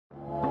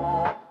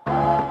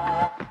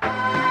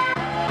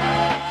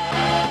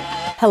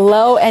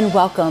Hello and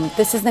welcome.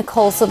 This is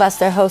Nicole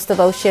Sylvester, host of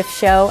O Shift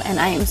Show, and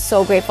I am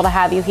so grateful to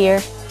have you here.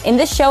 In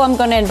this show, I'm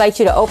going to invite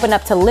you to open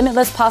up to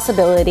limitless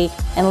possibility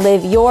and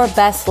live your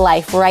best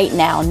life right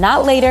now.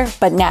 Not later,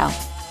 but now.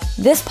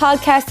 This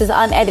podcast is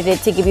unedited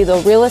to give you the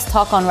realest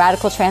talk on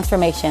radical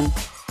transformation.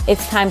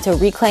 It's time to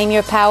reclaim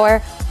your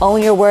power,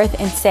 own your worth,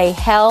 and say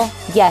hell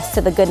yes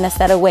to the goodness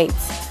that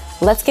awaits.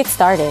 Let's get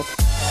started.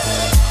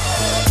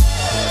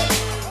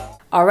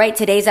 All right,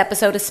 today's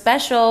episode is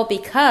special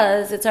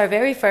because it's our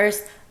very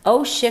first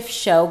O Shift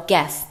Show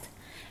guest,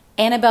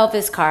 Annabelle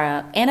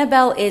Vizcarra.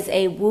 Annabelle is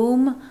a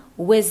womb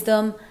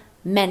wisdom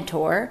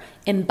mentor,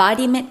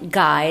 embodiment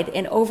guide,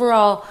 and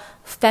overall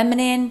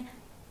feminine,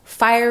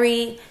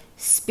 fiery,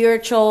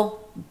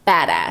 spiritual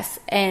badass.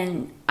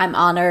 And I'm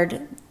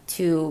honored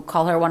to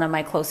call her one of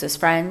my closest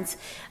friends.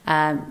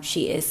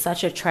 She is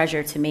such a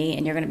treasure to me,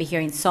 and you're going to be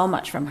hearing so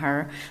much from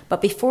her.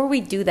 But before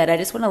we do that, I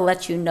just want to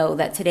let you know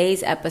that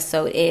today's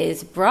episode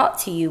is brought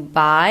to you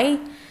by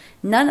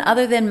none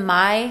other than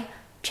my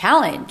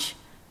challenge,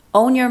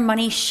 Own Your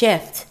Money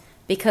Shift.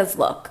 Because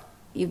look,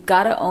 you've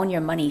got to own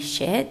your money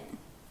shit,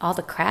 all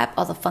the crap,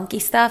 all the funky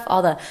stuff,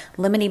 all the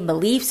limiting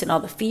beliefs and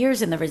all the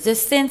fears and the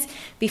resistance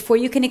before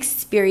you can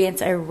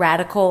experience a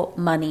radical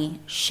money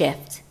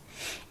shift.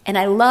 And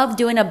I love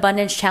doing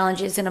abundance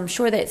challenges, and I'm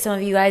sure that some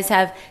of you guys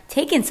have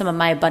taken some of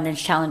my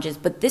abundance challenges,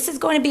 but this is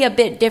going to be a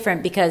bit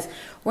different because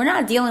we're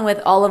not dealing with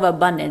all of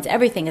abundance.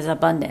 Everything is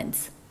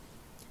abundance.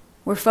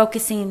 We're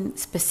focusing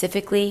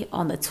specifically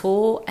on the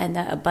tool and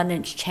the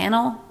abundance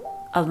channel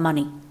of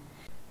money.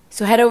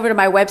 So head over to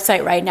my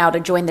website right now to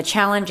join the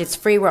challenge. It's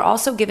free. We're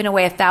also giving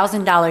away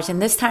 $1,000, and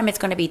this time it's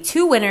going to be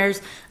two winners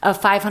of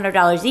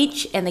 $500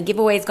 each, and the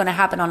giveaway is going to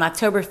happen on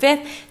October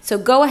 5th. So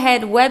go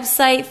ahead,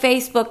 website,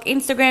 Facebook,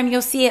 Instagram,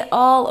 you'll see it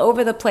all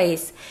over the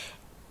place.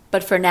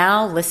 But for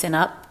now, listen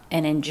up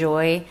and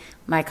enjoy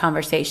my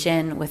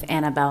conversation with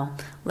Annabelle.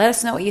 Let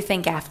us know what you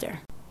think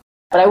after.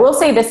 But I will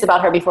say this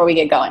about her before we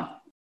get going.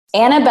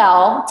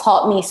 Annabelle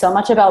taught me so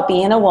much about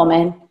being a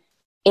woman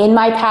in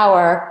my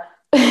power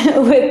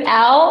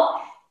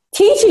without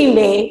teaching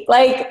me,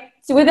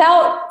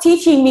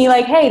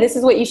 hey, this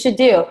is what you should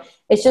do.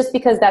 It's just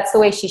because that's the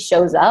way she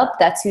shows up.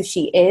 That's who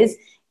she is.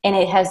 And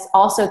it has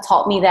also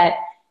taught me that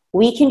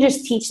we can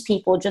just teach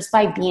people just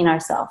by being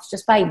ourselves,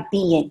 just by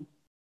being.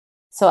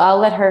 So I'll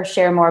let her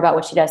share more about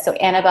what she does. So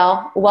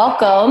Annabelle,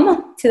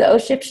 welcome to the O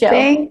Shift Show.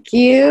 Thank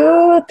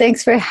you.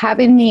 Thanks for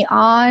having me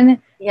on.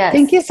 Yes.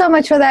 Thank you so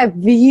much for that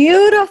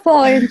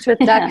beautiful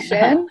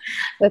introduction.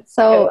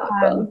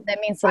 That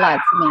means a lot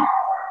to me.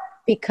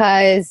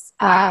 Because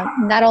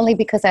not only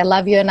because I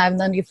love you and I've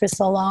known you for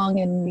so long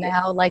and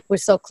now we're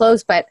so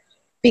close, but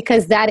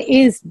because that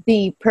is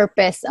the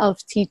purpose of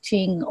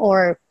teaching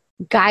or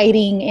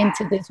guiding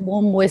into this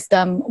womb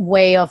wisdom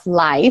way of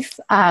life.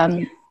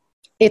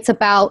 It's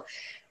about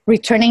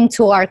returning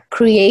to our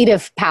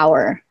creative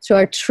power, to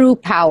our true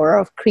power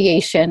of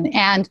creation,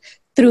 and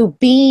through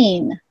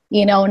being,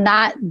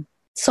 not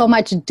so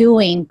much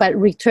doing, but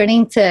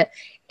returning to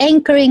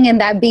anchoring in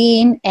that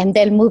being and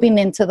then moving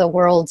into the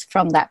world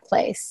from that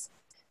place.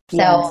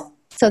 Yes.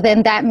 So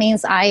then that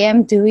means I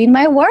am doing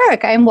my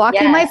work. I'm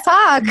walking my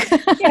talk.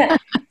 Yeah,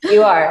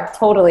 you are,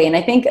 totally. And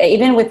I think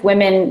even with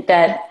women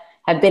that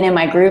have been in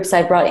my groups,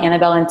 I brought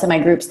Annabelle into my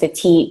groups to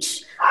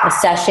teach a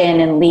session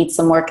and lead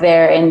some work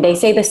there. And they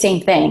say the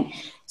same thing.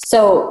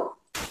 So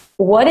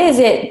what is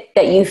it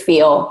that you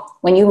feel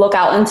when you look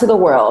out into the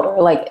world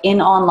or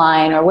in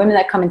online or women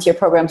that come into your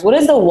programs? What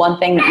is the one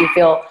thing that you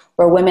feel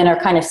where women are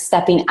kind of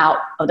stepping out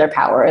of their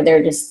power, or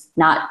they're just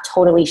not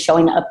totally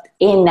showing up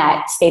in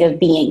that state of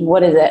being?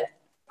 What is it?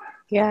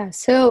 Yeah.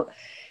 So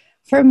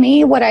for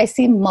me, what I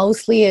see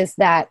mostly is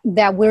that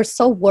we're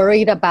so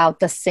worried about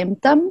the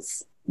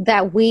symptoms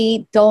that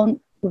we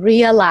don't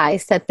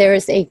realize that there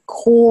is a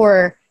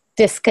core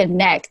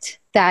disconnect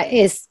that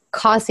is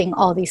causing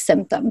all these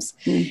symptoms.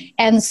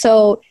 And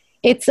so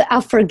it's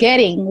a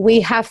forgetting. We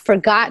have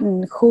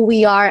forgotten who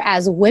we are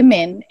as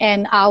women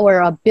and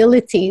our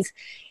abilities.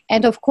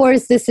 And of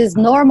course, this is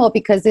normal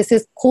because this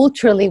is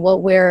culturally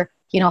what we're,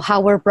 how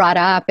we're brought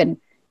up, and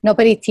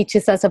nobody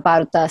teaches us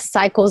about the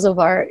cycles of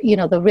our,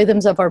 the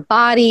rhythms of our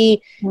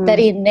body, that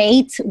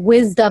innate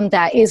wisdom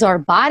that is our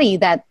body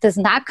that does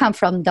not come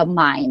from the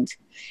mind.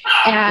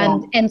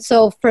 And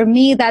so for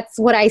me, that's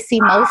what I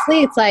see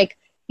mostly. It's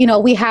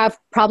we have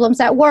problems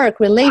at work,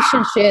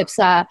 relationships,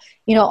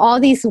 all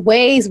these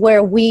ways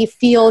where we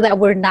feel that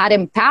we're not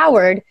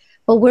empowered,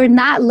 but we're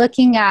not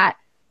looking at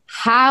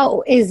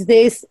how is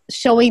this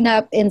showing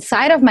up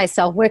inside of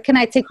myself? Where can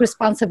I take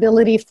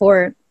responsibility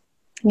for,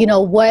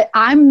 what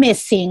I'm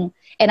missing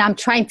and I'm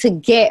trying to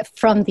get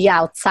from the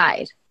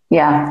outside?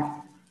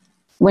 Yeah.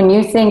 When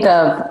you think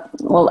of,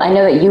 I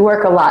know that you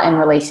work a lot in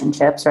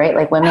relationships, right?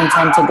 Women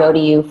tend to go to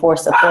you for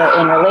support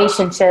in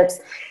relationships.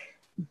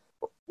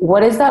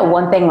 What is that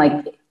one thing,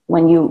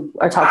 when you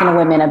are talking to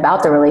women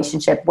about the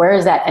relationship, where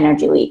is that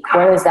energy leak?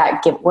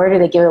 Where do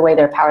they give away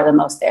their power the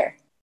most there?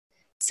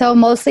 So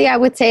mostly I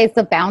would say it's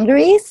the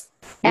boundaries,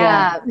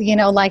 Yeah.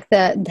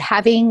 the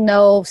having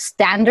no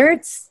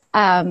standards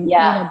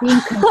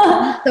Being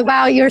confused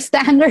about your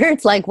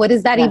standards. Like, what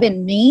does that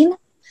even mean?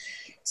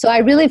 So I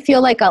really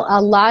feel like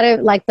a lot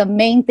of, like, the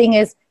main thing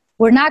is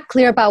we're not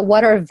clear about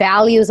what our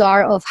values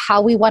are of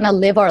how we want to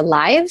live our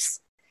lives.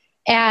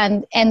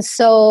 And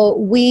so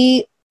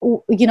we're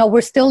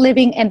still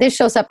living, and this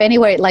shows up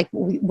anyway, like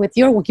with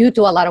you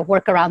do a lot of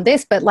work around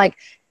this, but like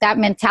that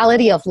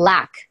mentality of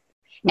lack.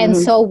 And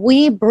so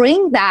we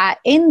bring that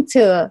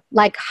into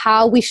like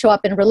how we show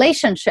up in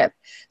relationship.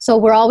 So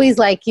we're always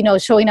like,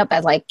 showing up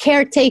as like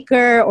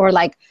caretaker or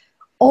like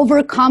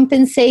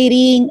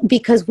overcompensating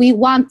because we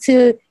want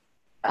to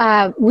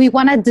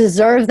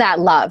deserve that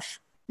love.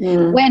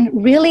 When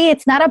really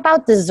it's not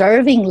about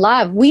deserving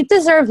love. We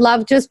deserve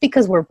love just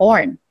because we're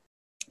born.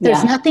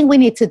 There's nothing we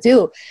need to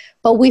do,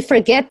 but we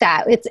forget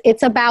that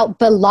it's about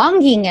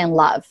belonging in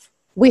love.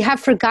 We have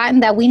forgotten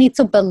that we need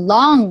to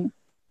belong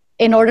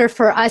in order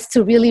for us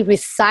to really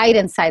reside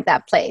inside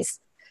that place.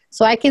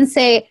 So I can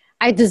say,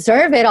 I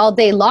deserve it all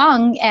day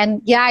long.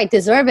 And yeah, I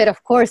deserve it.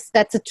 Of course,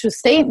 that's a true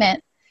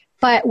statement.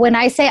 But when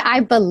I say I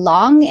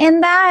belong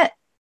in that,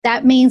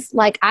 that means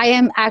like I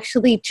am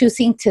actually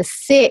choosing to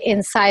sit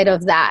inside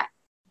of that,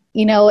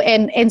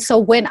 and so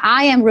when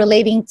I am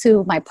relating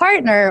to my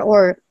partner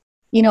or,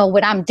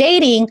 when I'm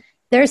dating,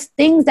 there's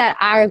things that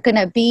are going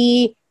to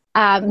be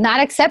not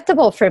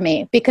acceptable for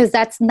me because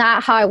that's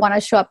not how I want to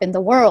show up in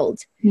the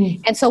world.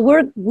 And so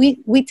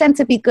we tend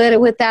to be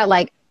good with that,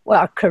 like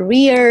our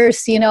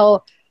careers,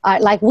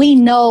 like we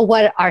know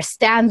what our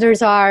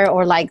standards are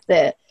or like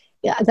the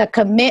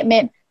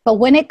commitment. But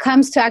when it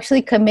comes to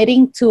actually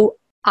committing to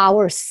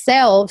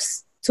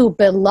ourselves to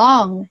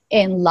belong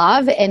in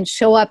love and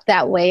show up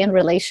that way in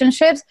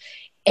relationships,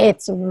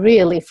 it's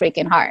really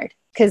freaking hard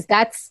because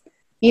that's,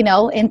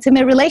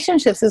 intimate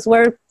relationships is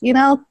where,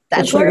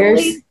 that's where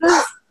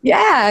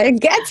it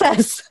gets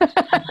us.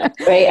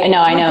 Right. I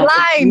know.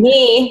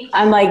 Me,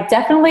 I'm like,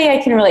 definitely I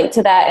can relate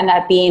to that and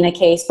that being a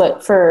case.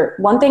 But for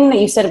one thing that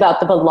you said about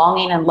the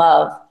belonging and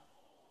love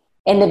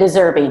and the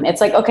deserving,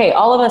 it's like, okay,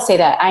 all of us say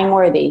that I'm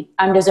worthy,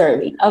 I'm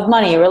deserving of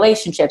money,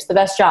 relationships, the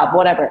best job,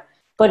 whatever.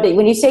 But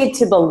when you say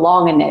to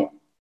belong in it,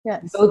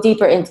 go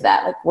deeper into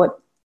that. Like what?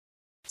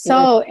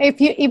 So if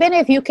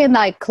you can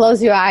like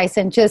close your eyes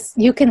and just,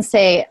 you can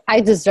say,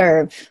 I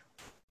deserve,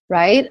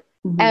 right?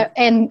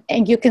 And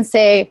you can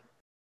say,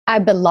 I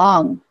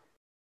belong.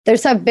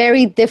 There's a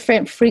very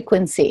different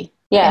frequency.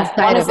 Yeah.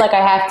 One is like,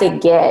 I have to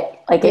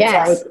get, like,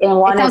 it's like, and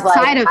one is like,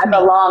 I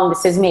belong,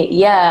 this is me.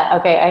 Yeah.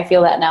 Okay. I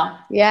feel that now.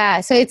 Yeah.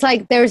 So it's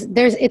like,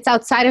 it's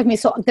outside of me.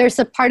 So there's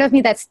a part of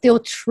me that's still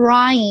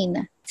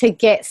trying to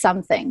get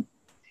something.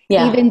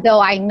 Even though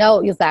I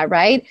know that,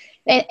 right?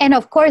 And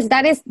of course,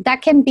 that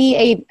can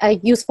be a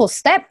useful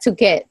step to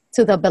get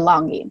to the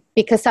belonging,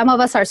 because some of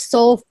us are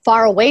so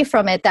far away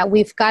from it that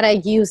we've got to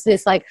use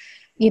this like,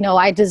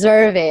 I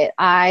deserve it,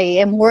 I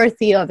am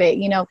worthy of it,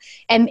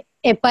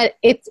 but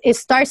it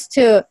starts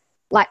to,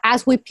 like,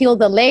 as we peel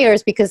the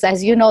layers, because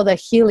as you know, the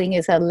healing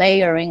is a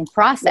layering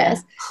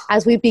process.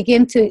 As we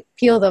begin to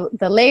peel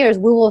the layers,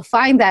 we will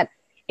find that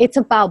it's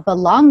about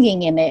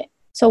belonging in it.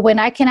 So when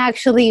I can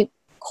actually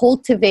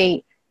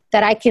cultivate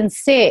that, I can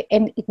sit,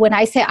 and when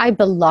I say I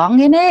belong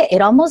in it,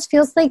 it almost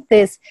feels like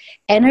this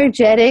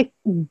energetic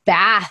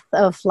bath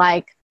of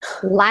like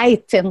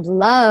light and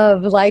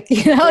love, like,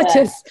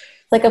 just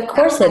like, of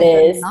course it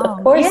is.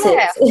 Of course it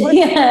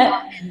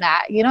is. In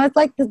that, it's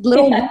like this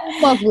little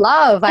womb of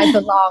love I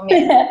belong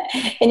in.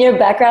 And your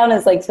background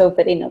is like so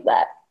fitting of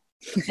that.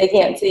 They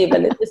can't see,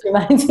 but it just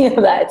reminds me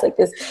of that. It's like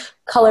this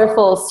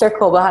colorful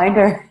circle behind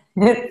her.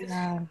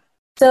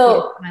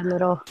 So my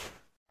little.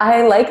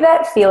 I like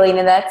that feeling,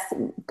 and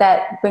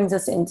that brings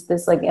us into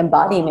this like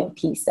embodiment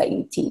piece that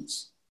you teach.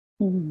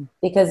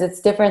 Because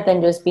it's different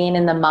than just being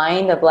in the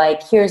mind of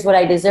like, here's what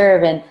I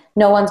deserve and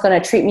no one's going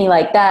to treat me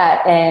like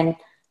that, and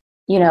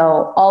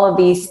all of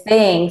these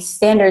things,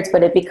 standards,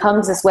 but it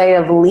becomes this way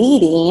of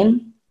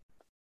leading,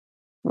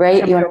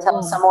 right? You want to tell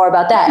us some more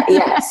about that?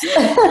 Yes.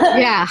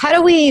 Yeah. How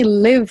do we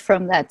live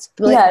from that?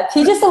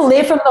 Teach us to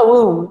live from the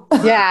womb.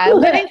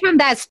 Living from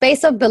that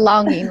space of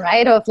belonging,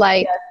 right? Of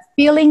like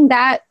feeling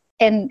that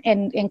and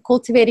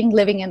cultivating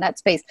living in that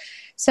space.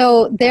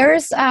 So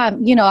there's,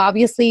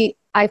 obviously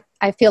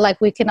I feel like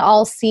we can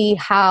all see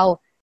how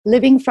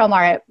living from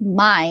our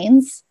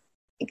minds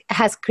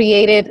has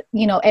created,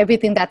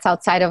 everything that's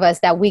outside of us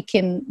that we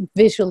can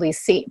visually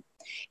see.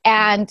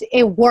 And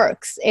it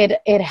works.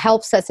 It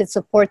helps us. It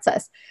supports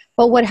us.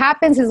 But what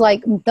happens is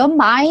like the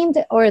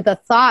mind or the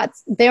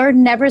thoughts, they're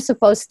never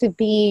supposed to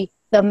be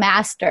the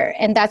master.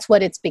 And that's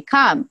what it's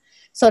become.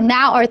 So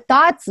now our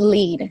thoughts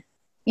lead,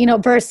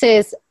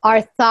 versus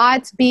our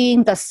thoughts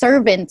being the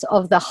servant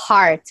of the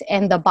heart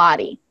and the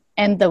body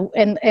and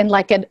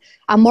like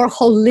a more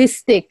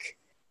holistic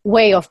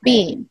way of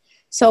being.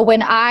 So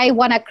when I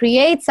want to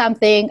create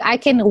something, I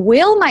can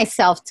will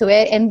myself to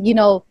it. And,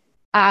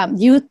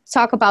 you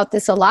talk about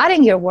this a lot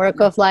in your work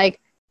of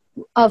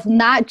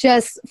not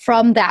just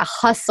from that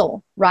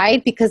hustle,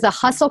 right? Because the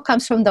hustle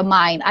comes from the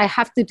mind. I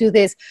have to do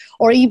this,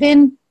 or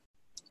even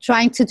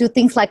trying to do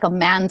things like a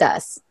man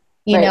does.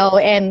 you know,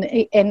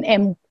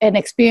 and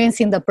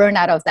experiencing the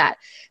burnout of that.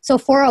 So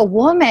for a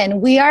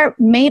woman, we are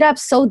made up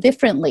so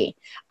differently.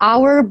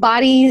 Our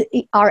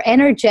body, our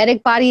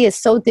energetic body is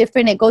so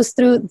different. It goes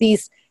through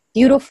these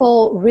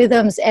beautiful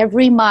rhythms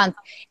every month.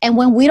 And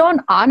when we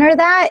don't honor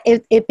that,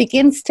 it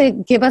begins to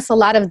give us a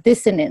lot of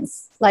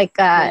dissonance, like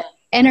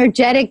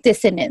energetic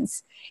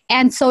dissonance.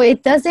 And so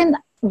it doesn't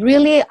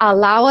really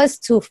allow us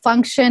to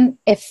function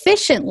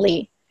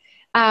efficiently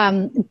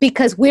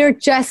because we're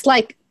just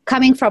like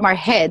coming from our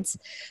heads.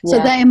 So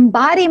the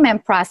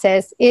embodiment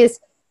process is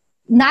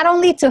not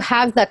only to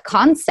have the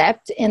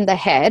concept in the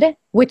head,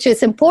 which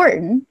is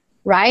important,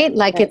 right?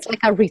 Like it's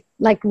like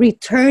like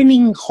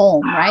returning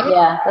home, right?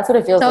 Yeah, that's what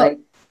it feels like.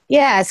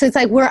 Yeah, so it's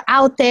like we're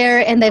out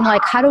there, and then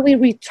like, how do we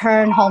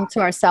return home to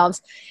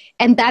ourselves?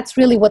 And that's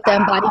really what the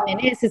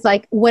embodiment is. It's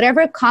like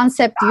whatever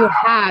concept you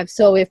have.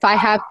 So if I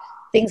have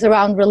things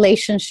around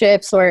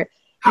relationships or,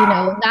 you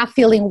know, not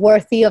feeling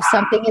worthy of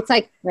something, it's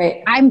like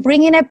I'm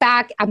bringing it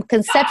back. I'm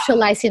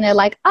conceptualizing it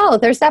like, oh,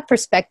 there's that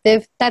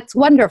perspective. That's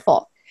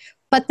wonderful.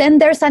 But then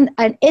there's an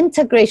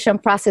integration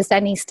process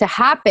that needs to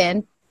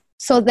happen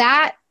so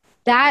that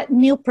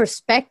new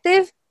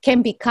perspective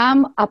can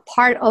become a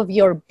part of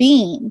your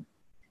being.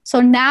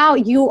 So now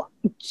you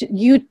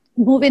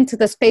move into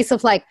the space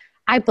of like,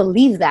 I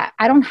believe that.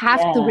 I don't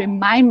have to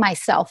remind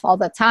myself all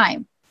the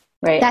time.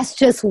 Right. That's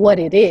just what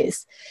it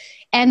is.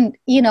 And,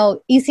 you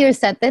know, easier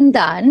said than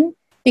done,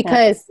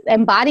 because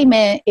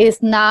embodiment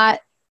is not,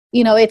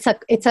 you know, it's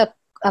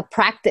a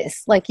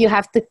practice. Like you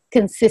have to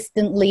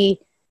consistently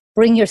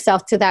bring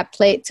yourself to that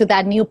place, to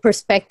that new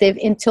perspective,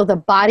 until the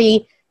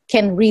body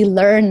can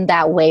relearn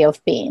that way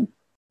of being,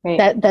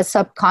 the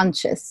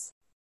subconscious.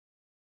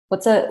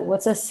 What's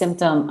a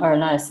symptom, or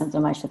not a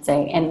symptom, I should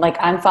say. And like,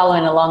 I'm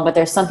following along, but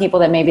there's some people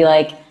that maybe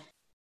like,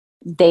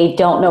 they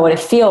don't know what it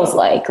feels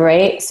like,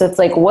 right? So it's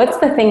like, what's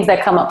the things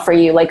that come up for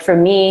you? Like for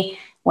me,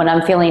 when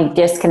I'm feeling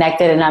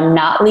disconnected and I'm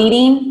not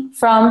leading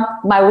from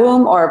my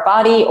womb or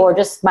body or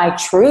just my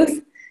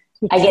truth,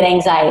 I get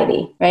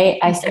anxiety, right?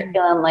 I start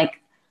feeling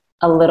like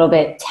a little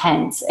bit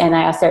tense, and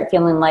I start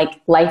feeling like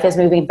life is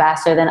moving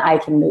faster than I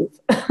can move.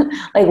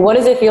 Like, what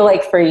does it feel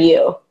like for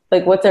you?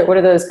 Like, what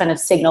are those kind of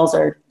signals?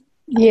 Or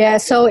yeah,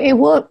 so it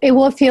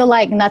will feel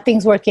like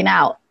nothing's working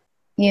out.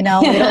 You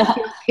know, it'll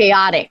feel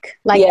chaotic.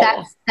 Like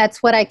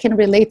that's what I can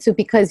relate to,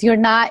 because you're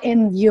not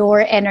in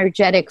your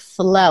energetic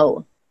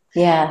flow.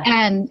 Yeah.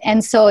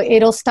 And so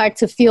it'll start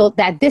to feel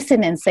that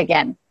dissonance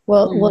again.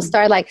 We'll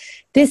start like,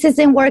 this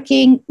isn't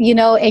working, you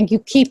know, and you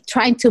keep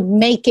trying to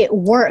make it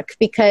work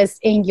because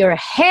in your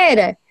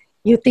head,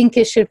 you think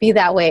it should be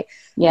that way.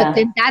 Yeah. But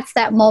then that's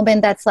that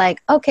moment that's like,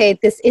 okay,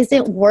 this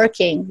isn't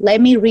working.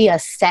 Let me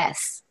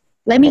reassess.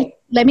 Let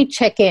me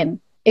check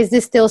in. Is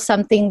this still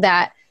something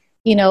that,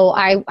 you know,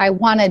 I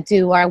want to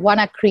do or I want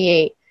to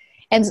create?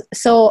 And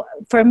so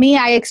for me,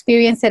 I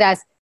experience it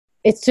as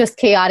it's just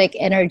chaotic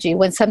energy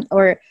when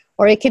or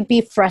it could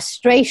be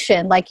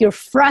frustration, like you're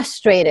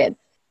frustrated.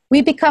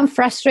 We become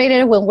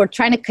frustrated when we're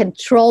trying to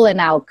control an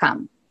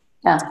outcome.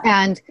 Yeah.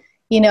 And,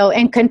 you know,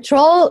 and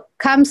control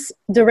comes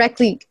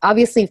directly,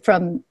 obviously,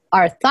 from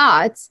our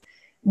thoughts,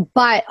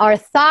 but our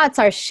thoughts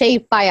are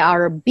shaped by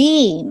our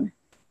being.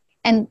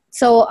 And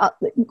so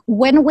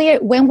when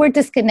we're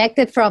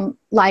disconnected from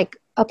like,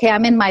 okay,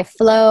 I'm in my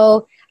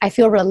flow, I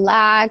feel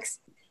relaxed,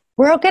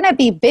 we're going to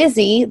be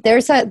busy.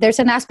 There's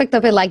an aspect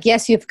of it like,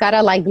 yes, you've got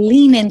to like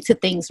lean into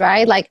things,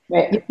 right? Like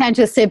you can't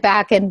just sit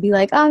back and be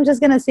like, oh, I'm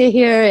just going to sit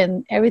here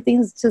and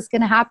everything's just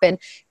going to happen,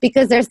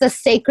 because there's the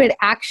sacred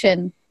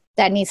action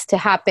that needs to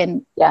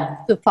happen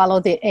to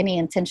follow any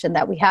intention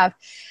that we have.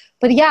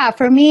 But yeah,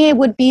 for me, it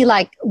would be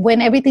like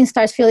when everything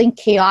starts feeling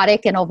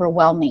chaotic and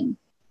overwhelming.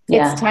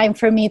 It's time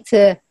for me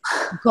to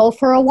go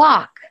for a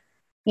walk,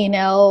 you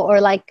know,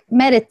 or like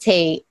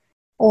meditate,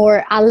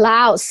 or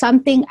allow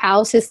something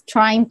else is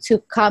trying to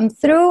come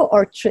through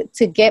or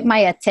to get my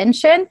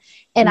attention.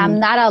 And I'm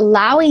not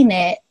allowing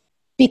it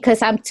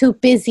because I'm too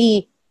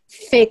busy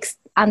fixed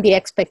on the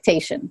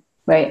expectation.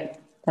 Right.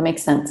 That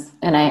makes sense.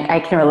 And I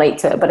can relate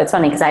to it, but it's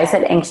funny because I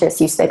said anxious,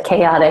 you said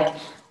chaotic,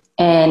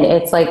 and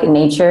it's like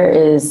nature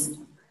is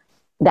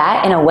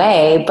that in a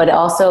way, but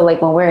also like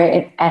when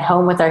we're at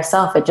home with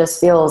ourselves, it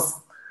just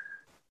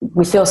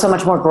we feel so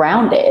much more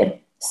grounded.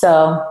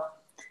 So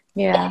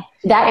yeah,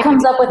 that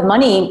comes up with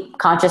money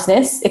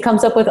consciousness. It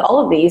comes up with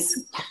all of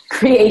these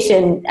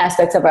creation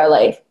aspects of our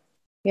life.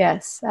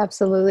 Yes,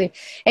 absolutely.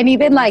 And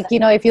even like, you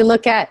know, if you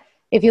look at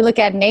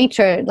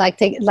nature,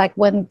 like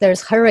when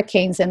there's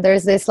hurricanes and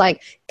there's this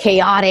like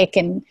chaotic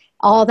and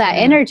all that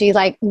energy,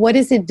 like what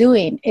is it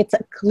doing? It's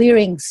a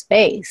clearing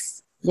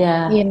space.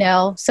 Yeah. You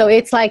know, so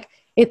it's like,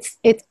 it's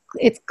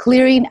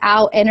clearing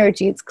out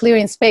energy. It's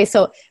clearing space.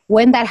 So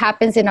when that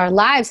happens in our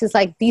lives, it's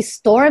like these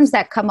storms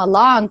that come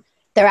along,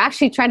 they're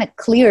actually trying to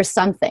clear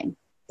something.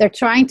 They're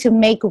trying to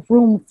make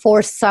room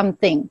for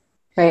something.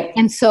 Right.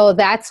 And so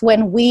that's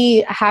when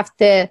we have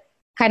to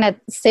kind of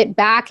sit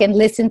back and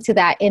listen to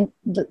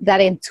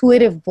that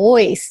intuitive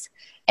voice.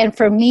 And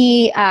for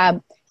me,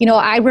 you know,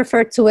 I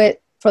refer to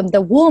it from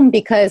the womb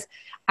because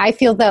I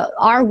feel that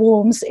our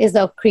wombs is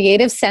a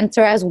creative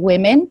center as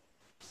women.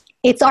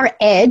 It's our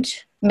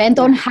edge. Men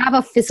don't have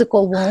a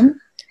physical womb,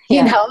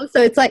 you know?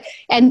 So it's like,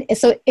 and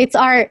so it's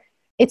our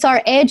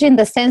edge in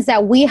the sense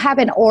that we have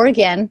an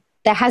organ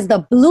that has the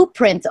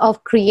blueprint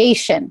of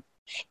creation.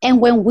 And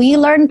when we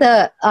learn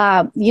the,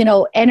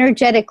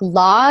 energetic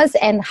laws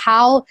and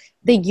how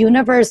the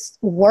universe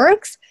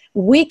works,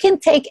 we can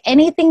take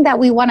anything that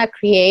we want to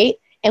create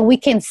and we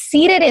can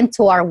seed it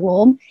into our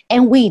womb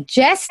and we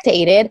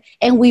gestate it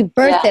and we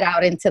birth it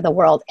out into the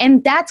world.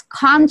 And that's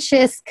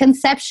conscious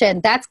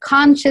conception. That's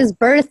conscious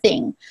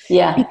birthing.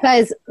 Yeah.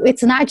 Because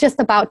it's not just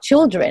about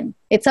children.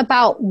 It's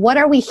about what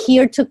are we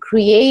here to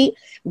create?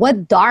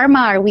 What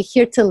dharma are we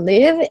here to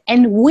live?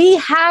 And we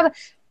have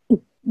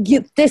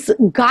this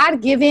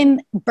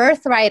God-given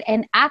birthright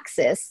and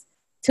access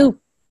to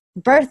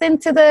birth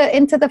into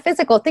the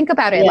physical. Think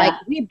about it. Like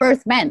we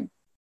birth men.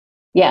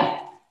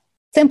 Yeah.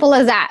 Simple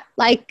as that.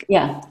 Like,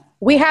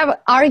 we have,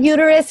 our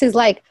uterus is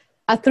like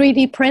a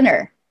 3D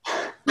printer.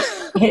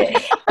 Yeah.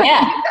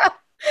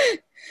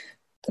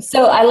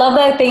 So I love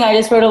that thing. I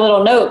just wrote a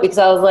little note because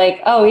I was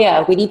like, oh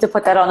yeah, we need to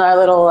put that on our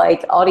little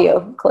like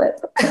audio clip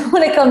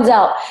when it comes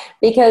out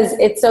because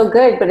it's so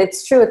good, but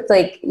it's true. It's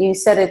like you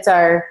said, it's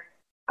our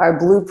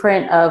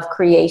blueprint of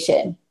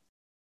creation.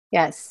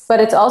 Yes. But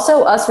it's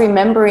also us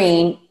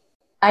remembering,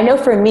 I know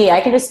for me,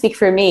 I can just speak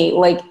for me,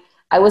 like,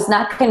 I was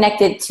not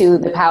connected to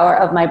the power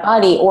of my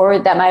body or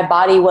that my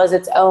body was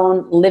its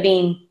own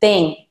living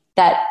thing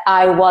that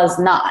I was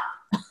not.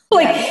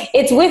 Like,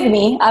 it's with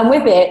me, I'm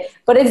with it,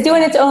 but it's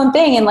doing its own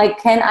thing. And like,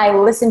 can I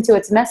listen to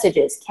its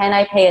messages? Can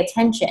I pay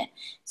attention?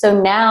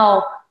 So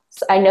now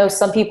I know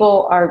some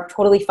people are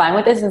totally fine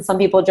with this and some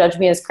people judge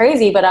me as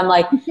crazy, but I'm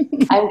like,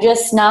 I'm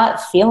just not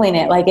feeling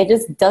it. Like, it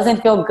just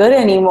doesn't feel good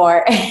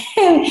anymore.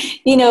 And,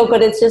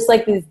 but it's just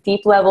like this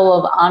deep level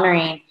of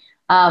honoring,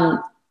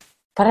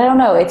 but I don't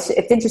know. It's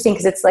interesting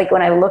because it's like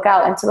when I look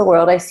out into the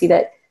world, I see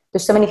that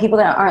there's so many people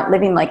that aren't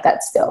living like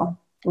that still,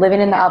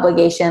 living in the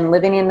obligation,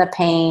 living in the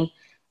pain.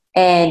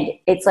 And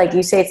it's like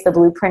you say, it's the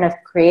blueprint of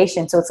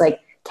creation. So it's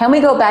like, can we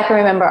go back and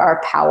remember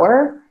our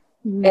power?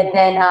 Mm-hmm. And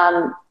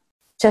then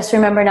just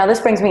remember, now this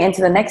brings me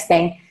into the next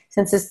thing,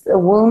 since it's the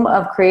womb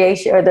of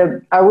creation,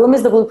 or our womb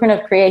is the blueprint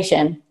of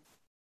creation.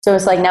 So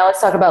it's like, now let's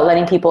talk about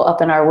letting people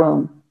up in our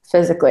womb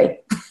physically.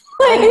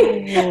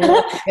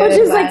 Which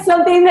is like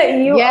something that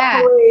you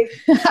always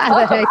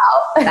talk about.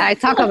 I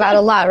talk about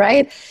a lot,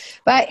 right?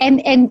 But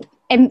and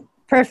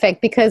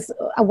perfect, because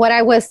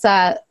what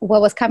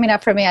was coming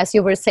up for me as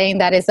you were saying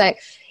that is like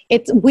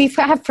we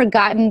have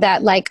forgotten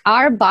that like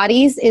our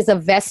bodies is a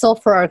vessel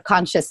for our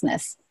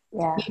consciousness.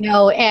 Yeah.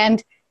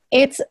 And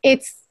it's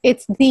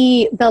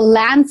the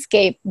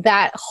landscape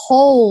that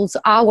holds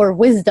our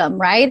wisdom,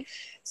 right?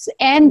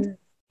 And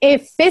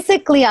it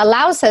physically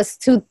allows us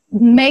to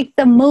make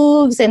the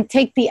moves and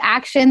take the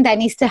action that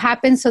needs to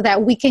happen so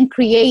that we can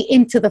create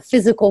into the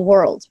physical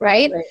world,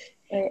 right?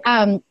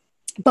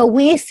 But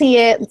we see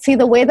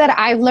the way that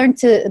I've learned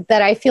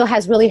that I feel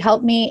has really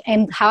helped me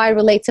and how I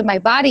relate to my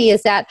body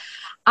is that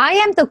I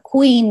am the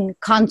queen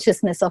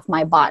consciousness of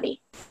my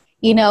body,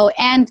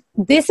 and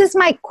this is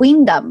my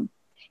queendom.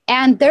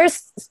 And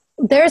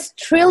there's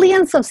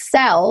trillions of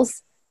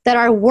cells that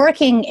are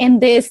working in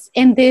this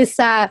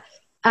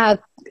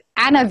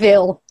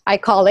Annaville, I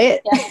call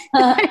it,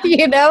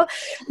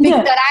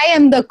 that I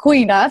am the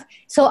queen of.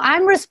 So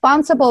I'm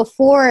responsible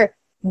for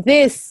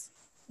this,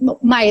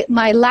 my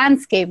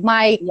landscape,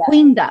 my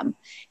queendom.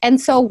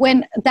 And so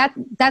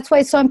that's why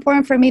it's so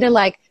important for me to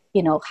like,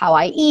 how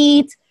I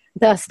eat,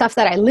 the stuff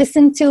that I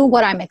listen to,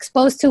 what I'm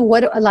exposed to,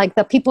 like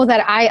the people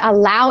that I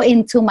allow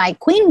into my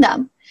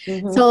queendom.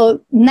 Mm-hmm.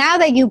 So now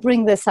that you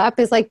bring this up,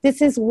 is like,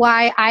 this is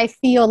why I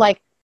feel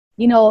like,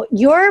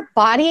 your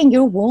body and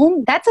your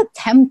womb, that's a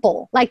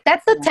temple. Like,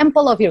 that's the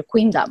temple of your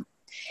queendom.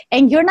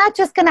 And you're not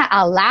just going to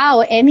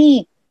allow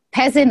any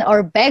peasant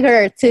or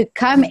beggar to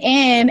come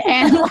in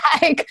and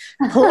like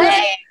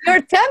play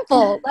your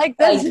temple. Like,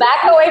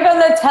 back away from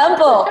the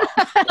temple.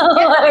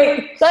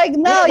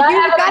 No, you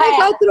got to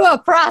go through a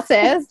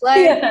process.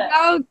 Like,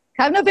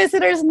 come to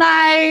visitors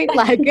night,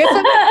 like get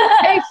some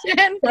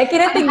information, like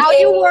how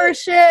you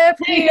worship,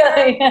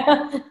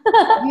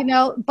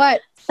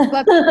 but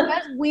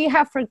because we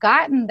have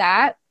forgotten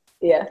that,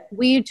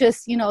 we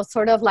just,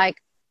 sort of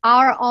like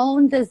our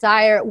own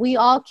desire, we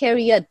all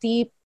carry a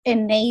deep,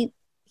 innate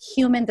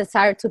human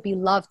desire to be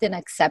loved and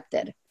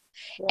accepted.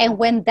 Yeah. And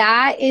when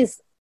that is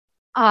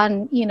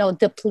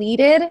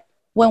depleted,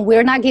 when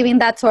we're not giving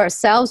that to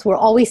ourselves, we're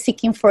always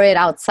seeking for it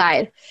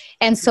outside.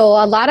 And so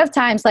a lot of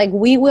times, like,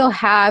 we will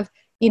have,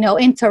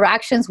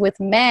 interactions with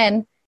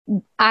men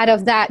out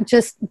of that,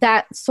 just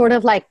that sort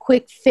of like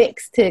quick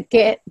fix to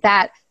get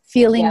that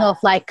feeling of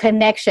like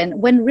connection,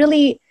 when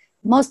really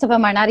most of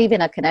them are not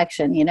even a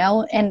connection,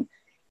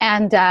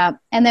 and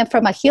then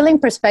from a healing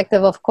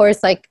perspective, of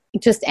course, like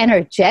just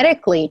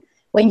energetically,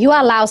 when you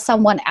allow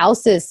someone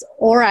else's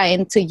aura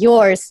into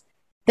yours,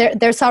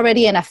 there's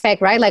already an effect,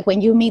 right? Like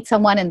when you meet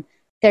someone and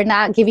they're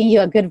not giving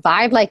you a good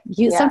vibe, like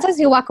sometimes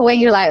you walk away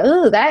and you're like,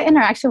 oh, that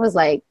interaction was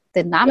like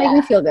did not make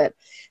me feel good.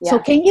 So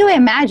can you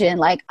imagine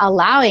like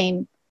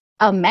allowing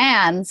a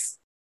man's,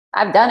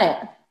 I've done it.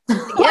 Be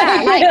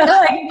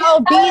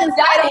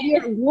inside of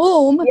your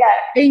womb,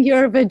 in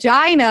your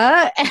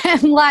vagina,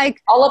 and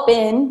like all up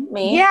in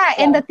me. Yeah.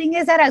 And the thing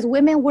is that as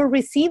women, we're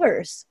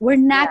receivers. We're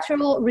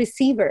natural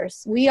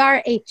receivers. We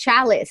are a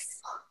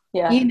chalice,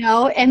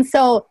 and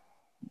so,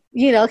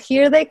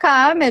 here they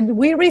come and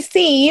we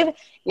receive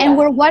and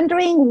we're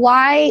wondering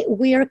why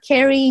we're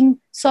carrying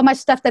so much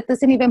stuff that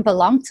doesn't even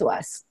belong to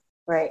us.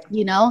 Right.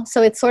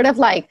 So it's sort of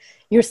like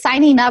you're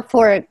signing up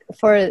for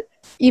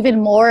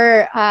even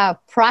more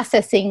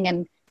processing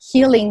and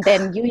healing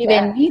than you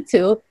even need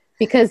to,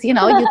 because, you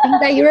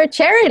think that you're a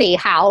charity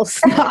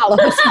house all of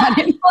a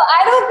sudden. Well,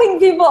 I don't think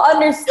people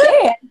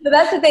understand. So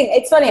that's the thing.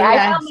 It's funny. Yes.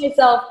 I found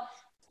myself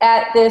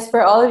at this,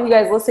 for all of you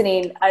guys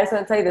listening, I just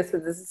want to tell you this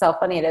because this is how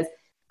funny it is.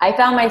 I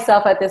found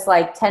myself at this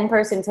like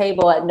 10-person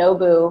table at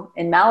Nobu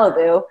in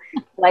Malibu,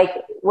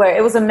 like where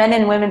it was a men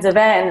and women's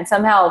event, and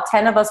somehow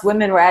 10 of us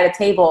women were at a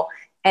table,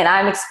 and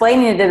I'm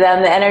explaining to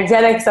them the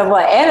energetics of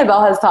what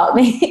Annabelle has taught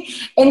me.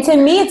 And to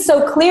me, it's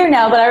so clear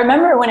now, but I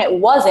remember when it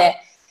wasn't.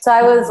 So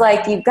I was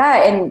like, you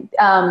got it. And,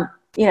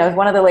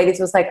 one of the ladies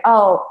was like,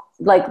 oh,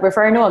 like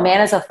referring to a man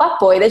as a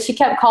fuckboy, that she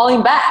kept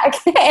calling back.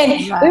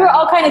 And we were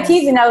all kind of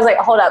teasing. I was like,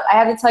 hold up, I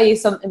have to tell you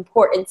some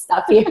important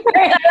stuff here. And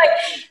I'm like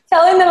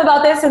telling them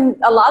about this. And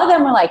a lot of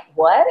them were like,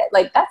 what?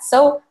 Like,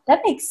 that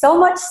makes so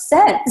much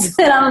sense.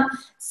 And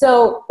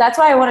so that's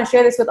why I want to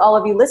share this with all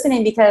of you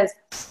listening, because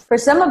for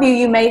some of you,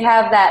 you may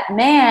have that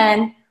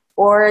man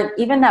or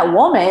even that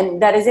woman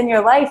that is in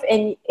your life.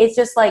 And it's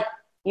just like,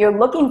 you're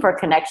looking for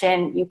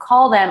connection. You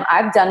call them,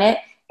 I've done it.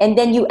 And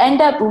then you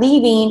end up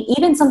leaving,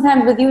 even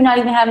sometimes with you not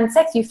even having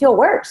sex, you feel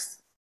worse.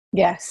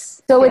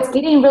 Yes. So it's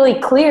getting really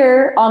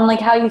clear on like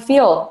how you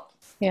feel.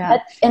 Yeah.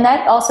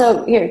 That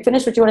also, here,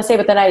 finish what you want to say,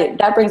 but then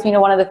that brings me to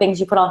one of the things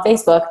you put on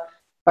Facebook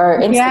or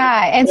Instagram.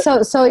 Yeah. And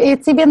so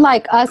it's even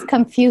like us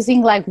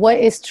confusing like what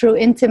is true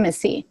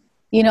intimacy.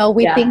 We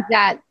think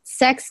that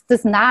sex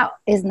is not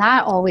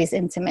always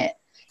intimate,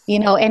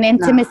 and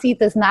intimacy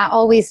does not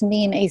always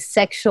mean a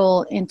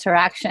sexual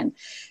interaction.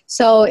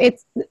 So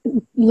it's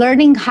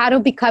learning how to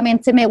become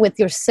intimate with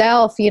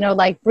yourself,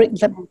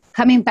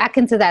 coming back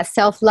into that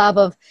self-love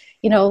of,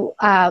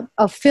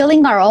 of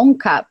filling our own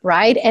cup,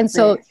 right? And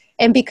so,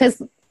 and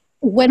because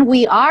when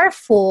we are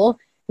full,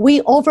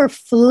 we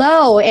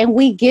overflow and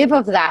we give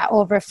of that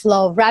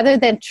overflow rather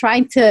than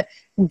trying to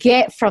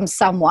get from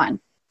someone.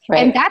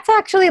 Right. And that's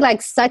actually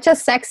like such a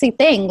sexy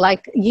thing.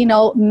 Like,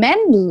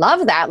 men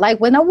love that. Like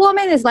when a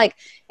woman is like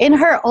in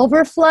her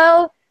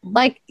overflow,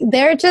 like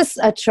they're just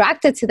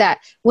attracted to that.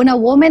 When a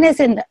woman is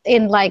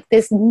in like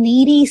this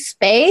needy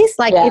space,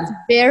 like it's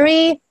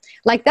very,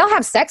 like they'll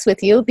have sex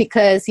with you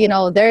because,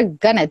 they're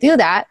gonna do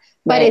that.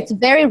 But it's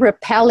very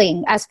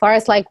repelling as far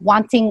as like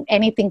wanting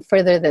anything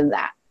further than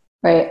that.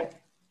 Right.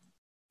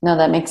 No,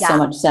 that makes so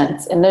much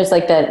sense. And there's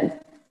like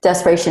that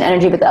desperation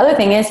energy. But the other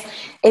thing is,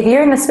 if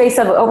you're in the space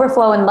of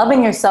overflow and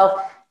loving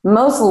yourself,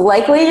 most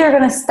likely you're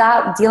going to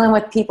stop dealing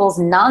with people's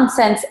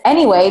nonsense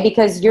anyway,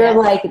 because you're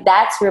like,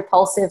 that's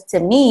repulsive to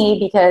me,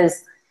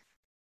 because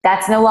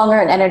that's no longer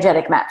an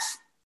energetic match.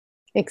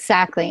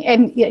 Exactly.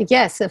 And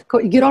yes, of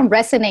course, you don't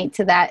resonate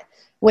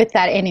with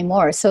that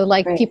anymore. So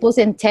like people's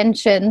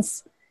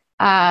intentions,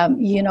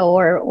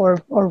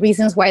 or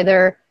reasons why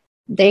they're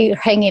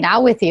hanging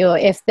out with you,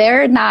 if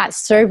they're not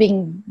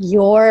serving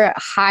your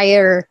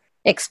higher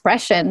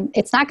expression,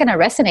 it's not going to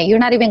resonate. You're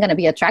not even going to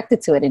be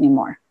attracted to it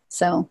anymore.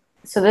 So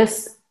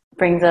this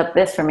brings up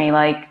this for me,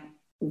 like,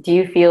 do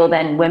you feel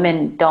then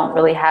women don't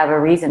really have a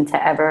reason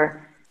to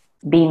ever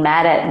be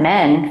mad at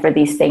men for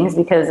these things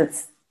because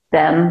it's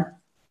them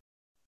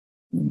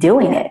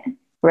doing it,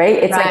 right?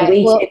 It's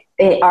like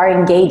they are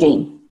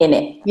engaging in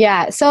it.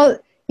 Yeah. So,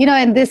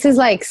 and this is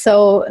like,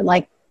 so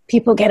like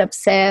people get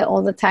upset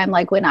all the time,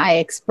 like when I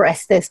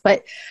express this,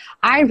 but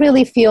I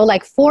really feel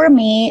like for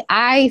me,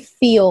 I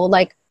feel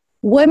like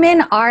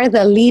women are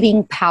the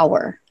leading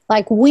power.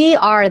 Like we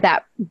are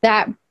that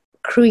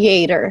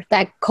creator,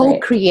 that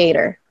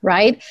co-creator,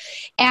 right?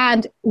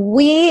 And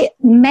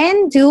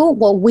men do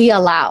what we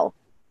allow.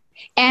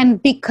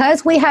 And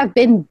because we have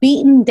been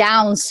beaten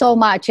down so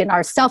much in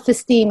our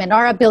self-esteem and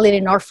our ability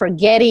and our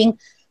forgetting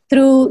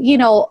through,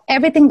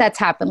 everything that's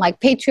happened, like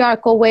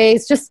patriarchal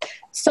ways, just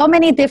so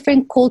many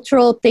different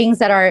cultural things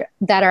that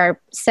are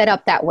set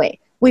up that way.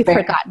 We've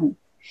forgotten.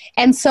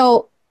 And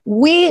so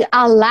we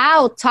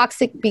allow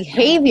toxic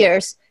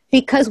behaviors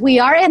because we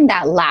are in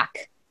that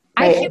lack.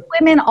 I hear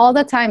women all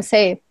the time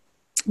say,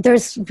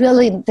 there's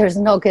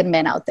no good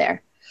men out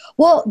there.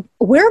 Well,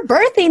 we're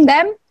birthing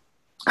them.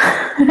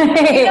 You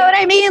know what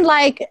I mean?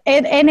 Like,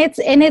 and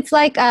it's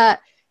like,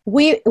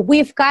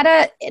 we've got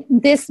to,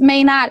 this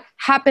may not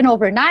happen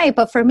overnight,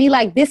 but for me,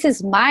 like, this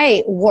is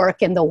my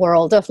work in the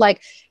world of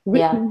like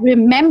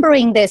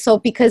remembering this. So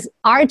because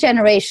our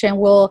generation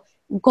will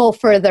go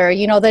further,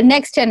 the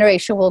next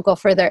generation will go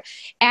further.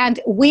 And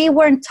we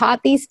weren't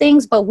taught these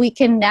things, but we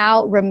can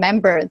now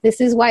remember. This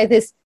is why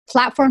this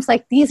platforms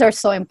like these are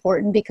so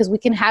important because we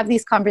can have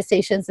these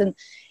conversations, and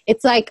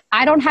it's like,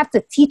 I don't have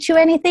to teach you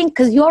anything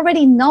because you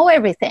already know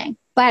everything.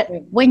 But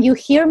when you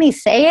hear me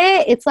say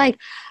it, it's like,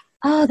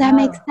 oh, that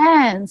makes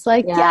sense.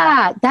 Like,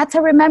 yeah, that's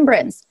a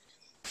remembrance.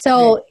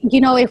 So,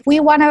 if we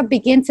want to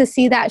begin to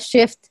see that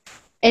shift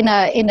in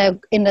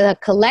a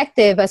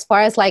collective, as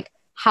far as like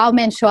how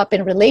men show up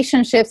in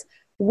relationships,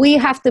 we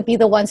have to be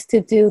the ones to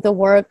do the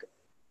work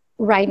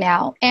right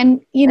now.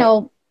 And,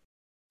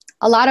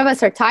 a lot of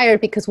us are tired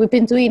because we've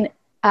been doing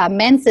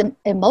men's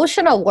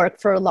emotional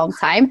work for a long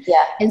time.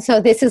 Yeah. And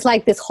so this is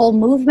like this whole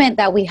movement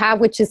that we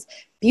have, which is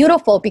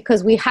beautiful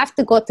because we have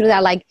to go through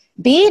that, like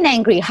being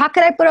angry. How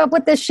could I put up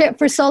with this shit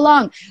for so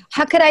long?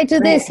 How could I do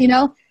this,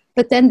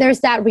 But then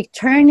there's that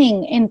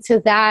returning into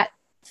that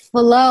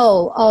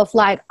flow of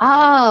like,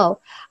 oh,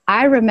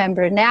 I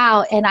remember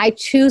now, and I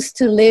choose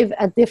to live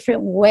a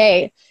different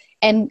way.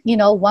 And,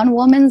 one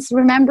woman's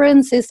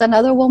remembrance is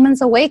another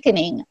woman's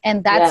awakening.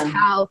 And that's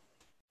how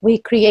we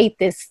create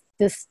this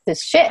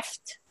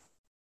shift.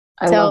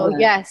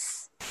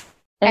 Yes.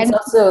 And it's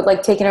also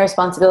like taking a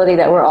responsibility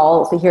that we're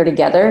all here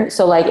together.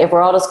 So like, if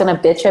we're all just going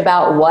to bitch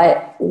about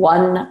what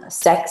one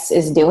sex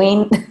is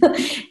doing,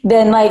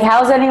 then like,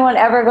 how's anyone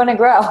ever going to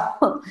grow?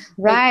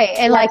 Right.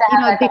 And like,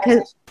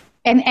 because,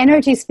 and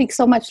energy speaks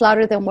so much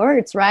louder than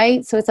words,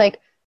 right? So it's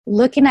like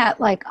looking at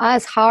like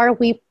us, how are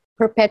we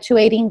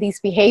perpetuating these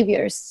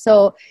behaviors?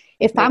 So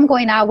if I'm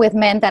going out with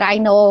men that I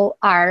know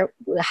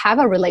have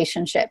a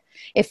relationship,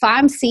 if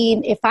I'm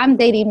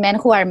dating men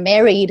who are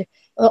married,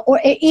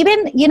 or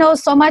even,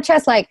 so much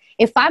as like,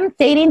 if I'm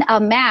dating a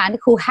man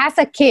who has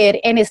a kid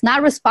and is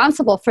not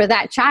responsible for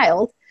that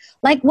child,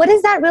 like, what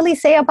does that really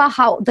say about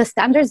how the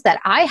standards that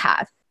I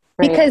have?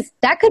 Right. Because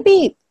that could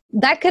be,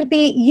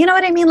 you know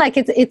what I mean? Like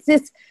it's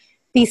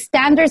these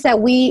standards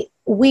that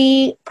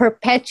we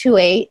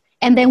perpetuate,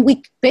 and then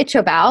we bitch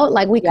about,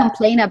 like we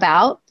complain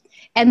about.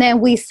 And then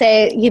we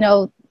say,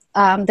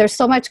 there's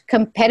so much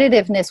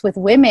competitiveness with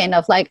women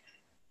of like,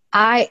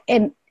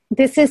 and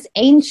this is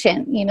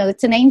ancient,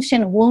 it's an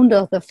ancient wound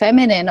of the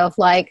feminine of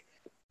like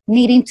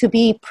needing to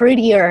be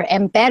prettier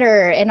and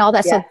better and all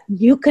that. So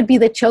you could be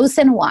the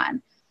chosen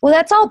one. Well,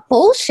 that's all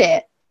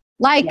bullshit.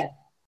 Like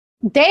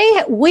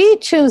we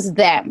choose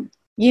them,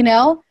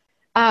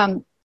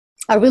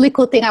 a really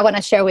cool thing I want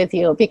to share with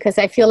you, because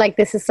I feel like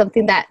this is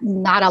something that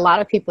not a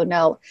lot of people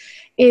know,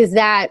 is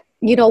that,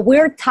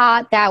 we're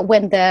taught that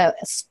when the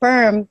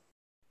sperm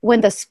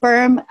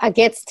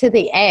gets to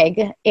the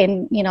egg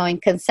in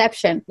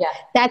conception,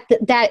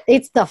 that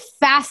it's the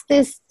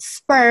fastest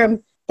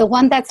sperm, the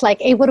one that's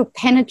like able to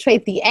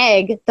penetrate the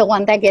egg, the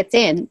one that gets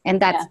in,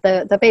 and that's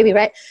the baby,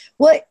 right?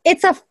 Well,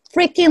 it's a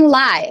freaking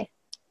lie.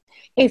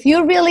 If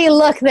you really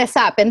look this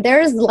up, and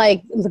there's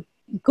like,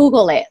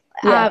 Google it.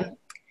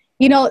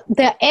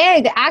 The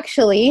egg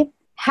actually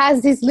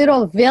has these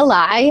little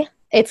villi.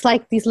 It's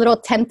like these little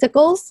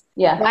tentacles,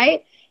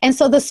 right? And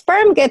so the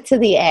sperm get to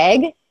the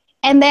egg,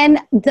 and then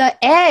the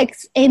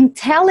egg's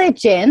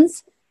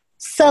intelligence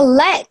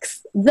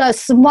selects the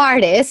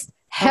smartest,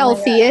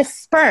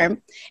 healthiest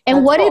sperm. And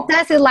that's what it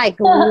does is like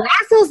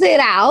lassos it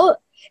out,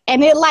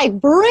 and it like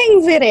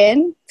brings it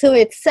in to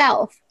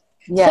itself.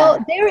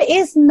 So there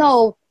is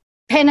no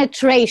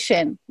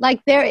penetration.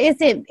 Like there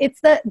isn't. It's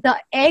the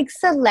egg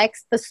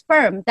selects the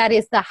sperm that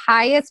is the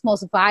highest,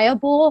 most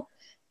viable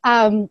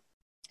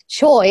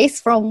choice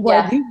from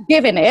what you've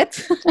given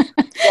it,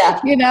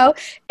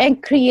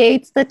 and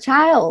creates the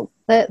child,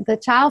 the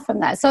child from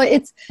that. So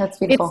that's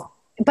beautiful.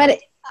 But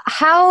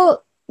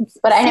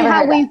I never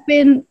how we've that.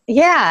 Been,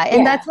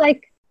 and that's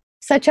like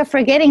such a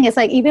forgetting. It's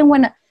like, even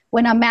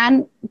when a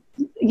man,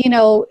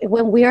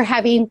 when we're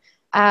having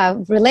a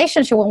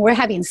relationship, when we're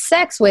having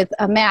sex with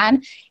a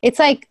man, it's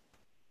like,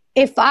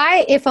 if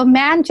a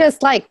man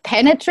just like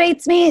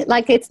penetrates me,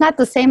 like it's not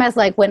the same as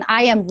like when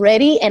I am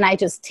ready and I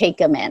just take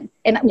him in.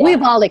 And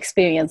we've all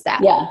experienced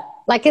that.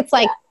 Like it's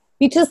like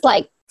you just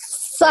like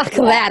suck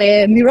that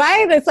in,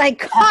 right? It's like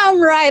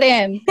come right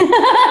in.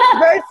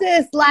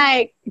 Versus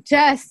like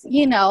just,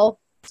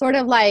 sort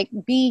of like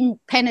being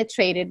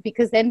penetrated,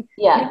 because then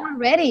you're not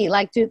ready.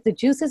 Like the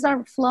juices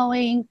aren't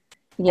flowing.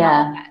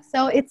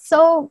 So it's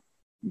so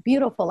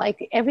beautiful.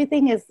 Like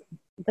everything is,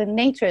 the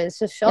nature is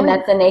just showing. And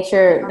that's the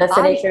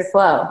nature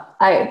flow.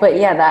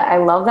 I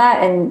love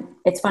that. And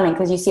it's funny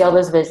because you see all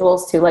those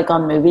visuals too, like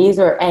on movies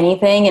or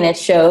anything, and it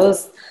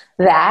shows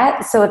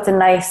that. So it's a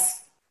nice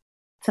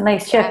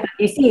shift.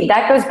 You see,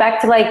 that goes back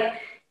to like,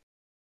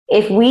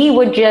 if we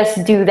would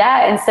just do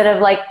that instead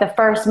of like the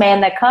first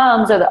man that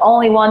comes, or the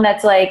only one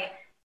that's like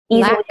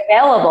easily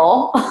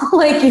available,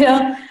 like,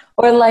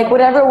 or like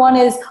whatever one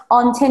is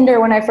on Tinder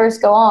when I first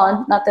go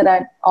on, not that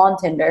I'm on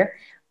Tinder,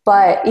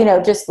 but,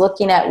 just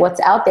looking at what's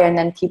out there, and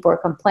then people are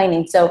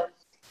complaining. So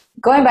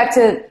going back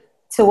to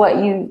what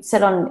you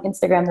said on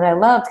Instagram that I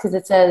loved, because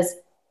it says,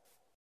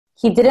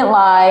 he didn't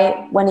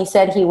lie when he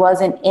said he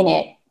wasn't in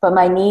it, but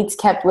my needs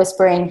kept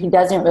whispering he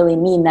doesn't really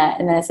mean that.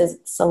 And then it says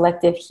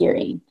selective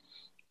hearing.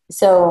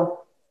 So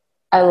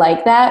I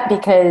like that,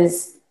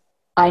 because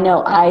I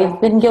know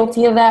I've been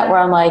guilty of that, where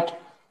I'm like,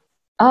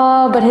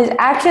 oh, but his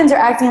actions are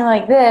acting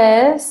like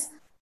this,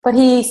 but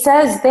he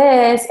says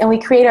this, and we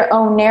create our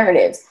own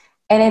narratives.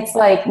 And it's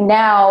like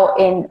now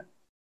in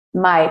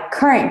my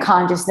current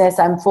consciousness,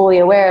 I'm fully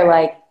aware,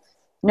 like,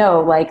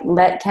 no, like,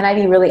 can I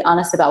be really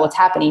honest about what's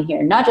happening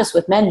here? Not just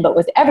with men, but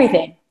with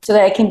everything, so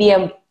that I can be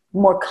a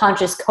more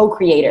conscious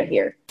co-creator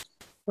here.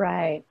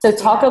 Right. So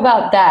talk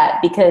about that,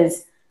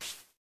 because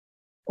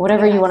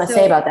whatever you want to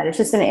say about that, it's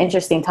just an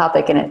interesting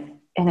topic, and it's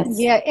and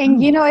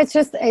it's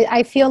just,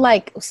 I feel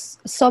like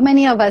so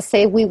many of us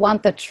say we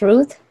want the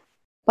truth,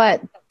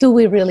 but do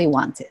we really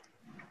want it?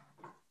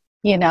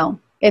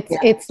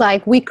 It's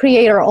like we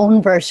create our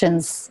own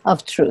versions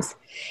of truth,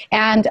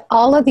 and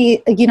all of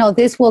the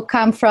this will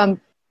come from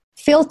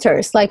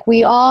filters. Like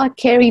we all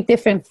carry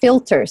different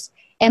filters,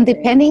 and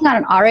depending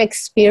on our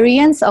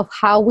experience of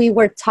how we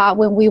were taught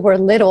when we were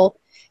little,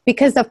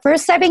 because the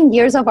first 7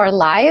 years of our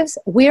lives,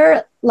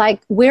 we're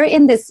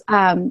in this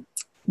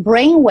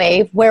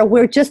brainwave where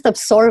we're just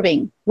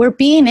absorbing, we're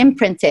being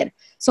imprinted.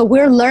 So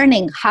we're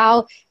learning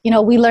how,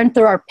 we learn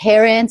through our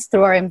parents,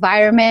 through our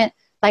environment,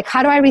 like,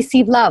 how do I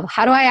receive love?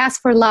 How do I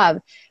ask for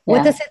love?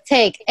 What does it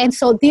take? And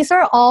so this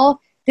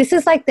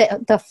is like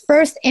the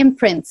first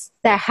imprints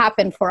that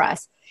happen for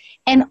us.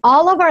 And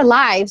all of our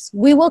lives,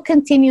 we will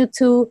continue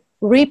to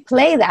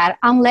replay that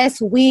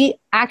unless we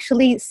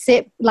actually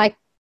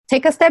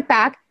take a step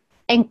back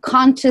and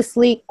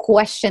consciously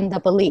question the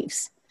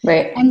beliefs.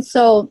 Right. And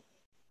so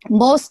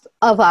most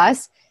of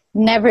us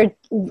never,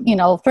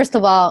 first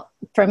of all,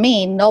 for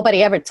me,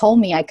 nobody ever told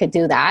me I could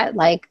do that.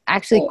 Like,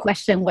 actually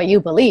question what you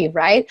believe,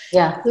 right?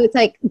 Yeah. So it's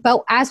like,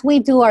 but as we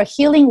do our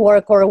healing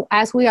work, or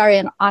as we are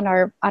on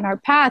our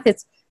path,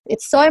 it's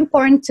so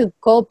important to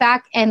go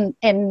back and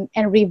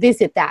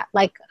revisit that.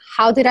 Like,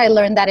 how did I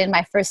learn that in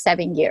my first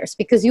 7 years?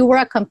 Because you were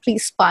a complete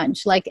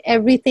sponge. Like,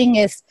 everything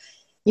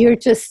you're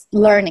just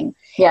learning.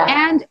 Yeah.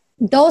 And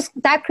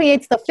that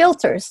creates the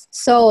filters.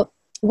 So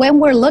when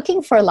we're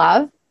looking for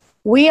love,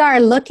 we are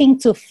looking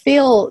to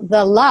feel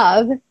the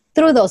love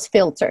through those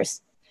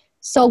filters.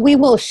 So we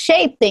will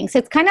shape things.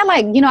 It's kind of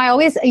like, I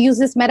always use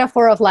this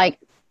metaphor of like,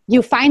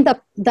 you find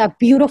the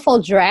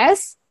beautiful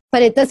dress,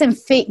 but it doesn't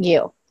fit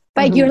you.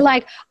 But you're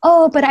like,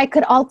 oh, but I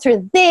could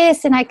alter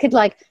this, and I could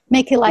like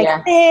make it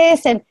like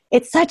this. And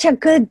it's such a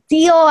good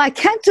deal. I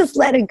can't just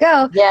let it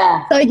go.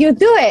 Yeah. So you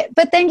do it.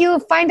 But then you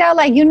find out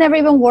like you never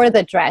even wore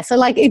the dress. Or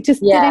like it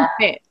just didn't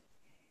fit.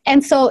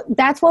 And so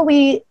that's what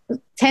we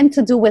tend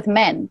to do with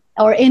men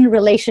or in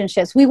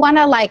relationships. We want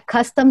to like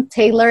custom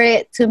tailor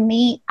it to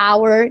meet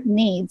our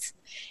needs.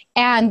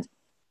 And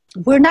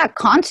we're not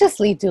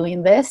consciously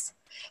doing this.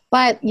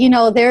 But,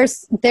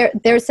 there's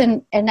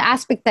an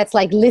aspect that's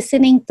like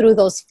listening through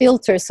those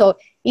filters. So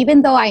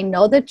even though I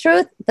know the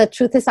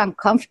truth is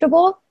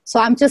uncomfortable. So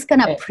I'm just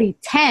going to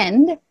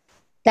pretend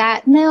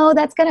that, no,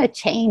 that's going to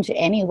change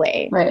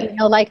anyway. Right.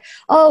 Like,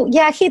 oh,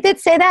 yeah, he did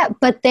say that.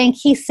 But then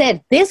he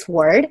said this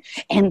word,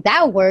 and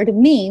that word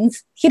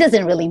means he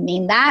doesn't really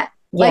mean that.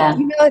 Yeah.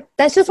 Like,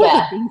 that's just what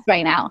he thinks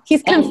right now.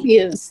 He's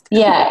confused.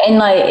 And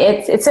like,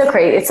 it's so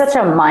crazy. It's such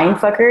a mind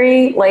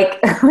fuckery,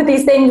 like with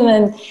these things. And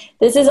then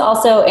this is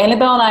also,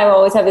 Annabelle and I will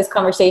always have these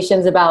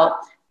conversations about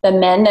the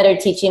men that are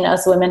teaching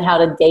us women how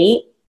to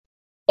date.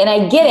 And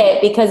I get it,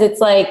 because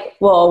it's like,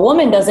 well, a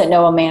woman doesn't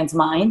know a man's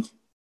mind,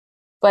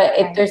 but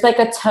there's like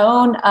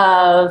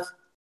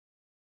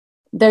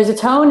there's a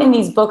tone in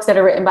these books that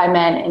are written by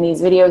men and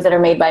these videos that are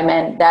made by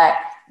men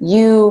that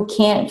you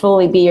can't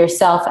fully be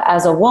yourself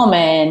as a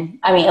woman.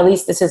 I mean, at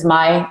least this is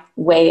my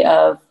way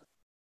of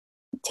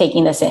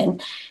taking this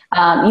in.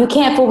 You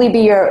can't fully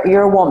be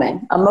your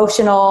woman,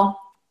 emotional,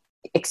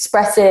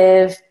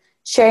 expressive,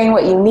 sharing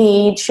what you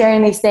need,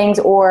 sharing these things,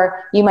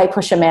 or you might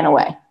push a man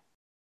away.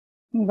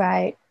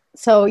 Right.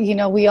 So,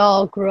 we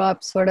all grew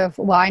up sort of,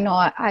 well, I know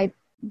I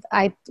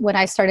when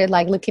I started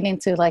like looking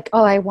into like,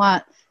 oh, I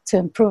want to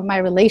improve my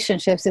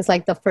relationships, it's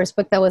like the first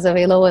book that was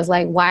available was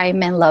like Why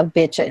Men Love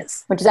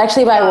Bitches, which is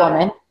actually by a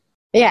woman.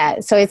 Yeah.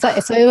 So it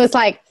was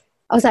like,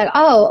 I was like,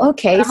 oh,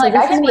 okay. So like,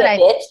 this I can is be what a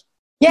bitch.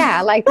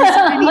 Yeah, like this is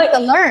what I need to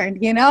learn,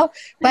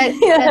 But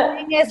the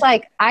thing is,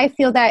 like, I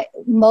feel that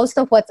most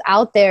of what's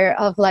out there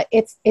of like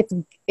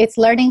it's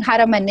learning how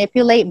to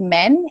manipulate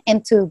men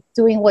into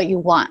doing what you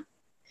want,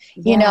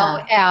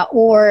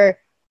 or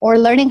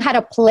learning how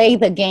to play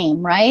the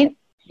game, right?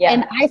 Yeah.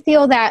 And I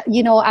feel that,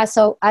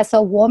 as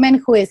a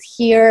woman who is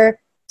here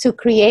to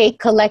create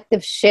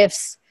collective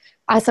shifts,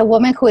 as a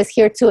woman who is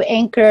here to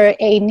anchor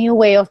a new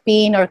way of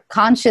being or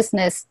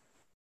consciousness,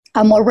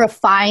 a more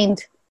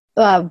refined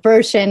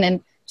version,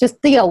 and just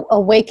the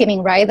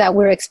awakening, right, that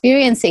we're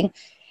experiencing,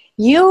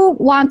 you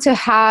want to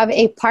have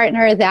a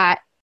partner that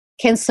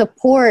can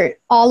support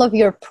all of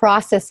your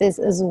processes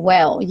as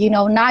well.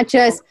 Not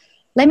just,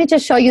 let me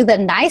just show you the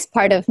nice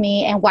part of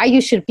me and why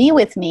you should be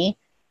with me.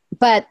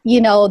 But,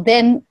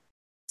 then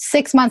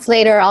 6 months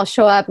later, I'll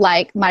show up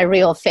like my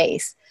real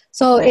face.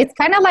 So it's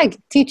kind of like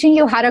teaching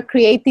you how to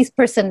create these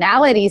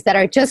personalities that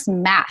are just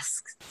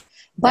masks,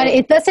 but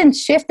it doesn't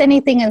shift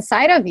anything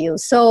inside of you.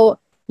 So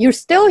you're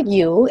still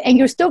you, and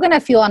you're still going to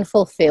feel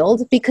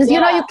unfulfilled because, you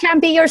know, you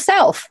can't be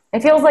yourself.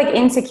 It feels like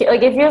insecure.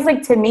 Like, it feels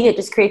like, to me, it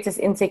just creates this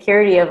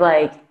insecurity of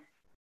like,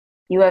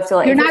 you have to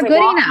like, you're not good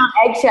enough.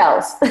 On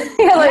eggshells.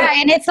 Yeah.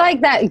 And it's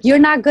like that. You're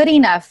not good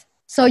enough.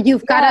 So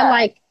you've got to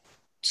like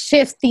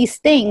shift these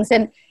things.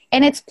 And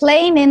it's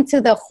playing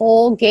into the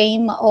whole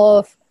game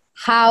of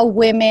how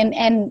women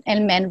and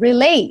men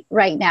relate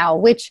right now,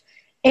 which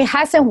it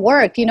hasn't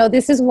worked. You know,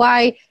 this is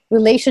why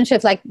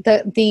relationships, like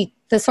the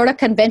sort of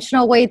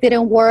conventional way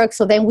didn't work.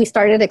 So then we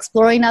started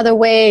exploring other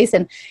ways,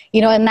 and,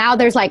 you know, and now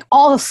there's like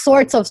all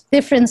sorts of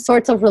different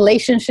sorts of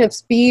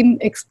relationships being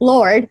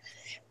explored.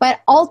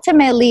 But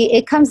ultimately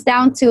it comes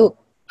down to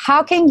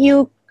how can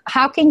you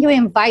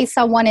invite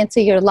someone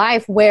into your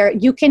life where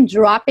you can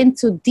drop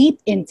into deep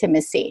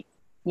intimacy,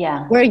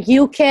 where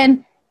you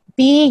can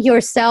be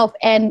yourself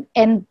and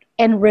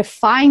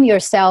refine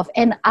yourself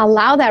and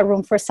allow that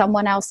room for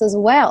someone else as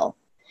well,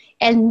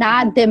 and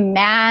not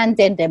demand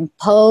and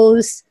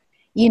impose,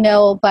 you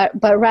know, but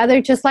rather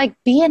just like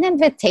be an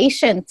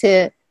invitation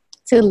to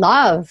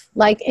love.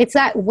 Like, it's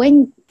that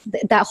when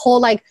that whole,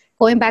 like,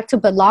 going back to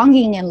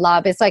belonging in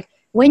love, it's like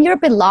when you're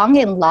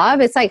belonging in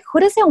love, it's like, who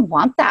doesn't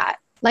want that?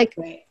 Like,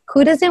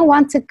 who doesn't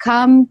want to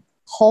come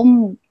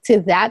home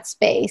to that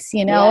space,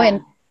 you know?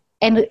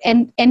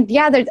 And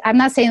yeah, I'm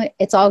not saying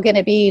it's all going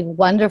to be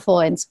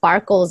wonderful and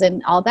sparkles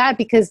and all that,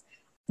 because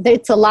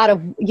it's a lot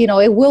of, you know,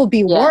 it will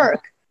be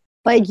work,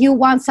 but you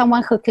want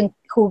someone who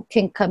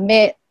can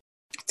commit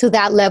to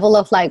that level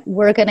of like,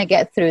 we're going to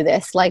get through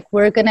this. Like,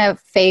 we're going to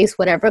face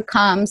whatever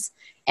comes,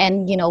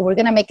 and, you know, we're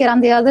going to make it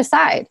on the other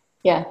side.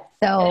 Yeah.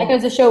 So it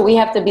goes to show we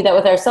have to be that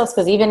with ourselves,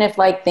 because even if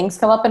like things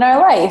come up in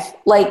our life,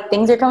 like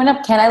things are coming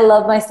up, can I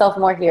love myself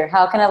more here?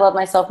 How can I love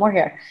myself more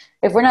here?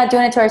 If we're not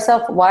doing it to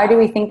ourselves, why do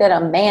we think that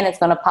a man is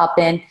going to pop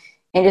in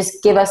and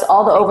just give us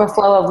all the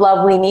overflow of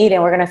love we need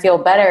and we're going to feel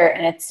better?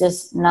 And it's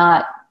just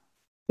not.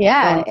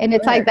 Yeah. And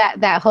it's like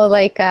that whole,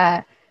 like,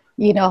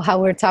 you know,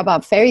 how we're talking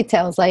about fairy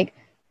tales, like,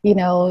 you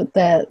know,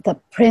 the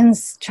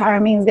Prince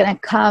Charming is going to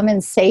come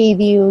and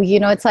save you. You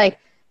know, it's like,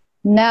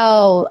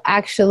 no,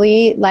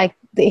 actually, like,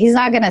 he's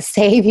not going to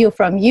save you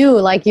from you.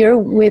 Like, you're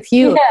with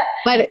you.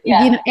 But,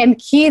 you know,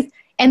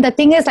 and the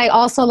thing is, like,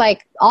 also,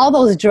 like, all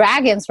those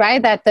dragons,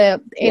 right,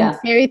 that in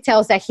fairy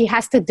tales that he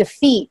has to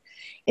defeat.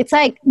 It's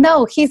like,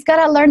 no, he's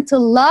got to learn to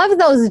love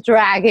those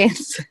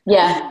dragons.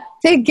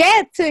 To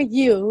get to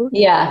you.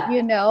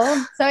 You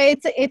know? So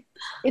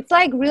it's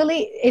like,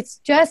 really, it's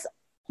just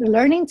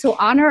learning to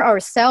honor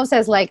ourselves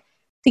as like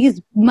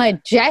these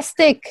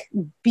majestic,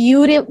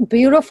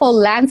 beautiful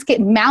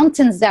landscape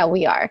mountains that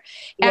we are.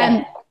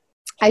 And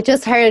I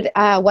just heard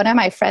one of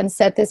my friends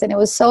said this, and it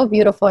was so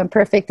beautiful and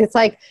perfect. It's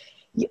like,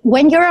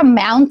 when you're a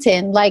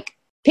mountain, like,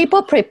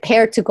 people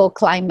prepare to go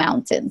climb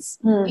mountains.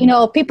 You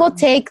know, people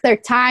take their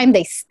time,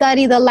 they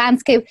study the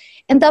landscape,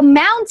 and the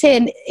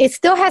mountain, it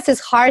still has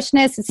its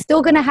harshness. It's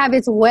still going to have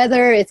its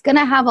weather. It's going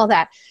to have all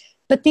that.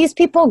 But these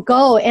people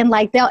go and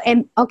like,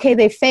 okay,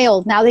 they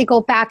failed. Now they go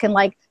back and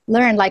like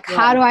learn, like,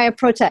 how do I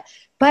approach that?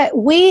 But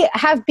we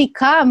have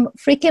become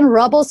freaking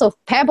rubbles of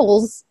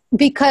pebbles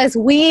because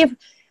we've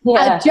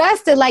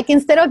adjusted. Like,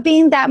 instead of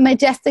being that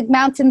majestic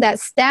mountain that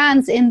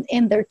stands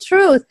in their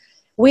truth,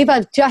 we've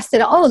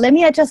adjusted. Oh, let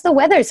me adjust the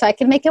weather so I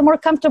can make it more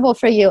comfortable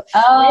for you.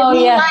 Let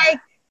me, like,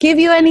 give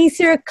you an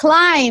easier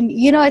climb.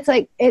 You know, it's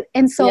like,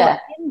 and so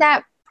in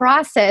that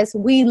process,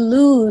 we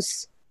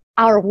lose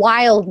our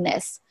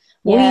wildness.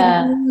 We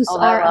lose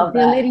our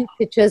ability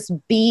to just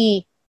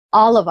be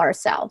all of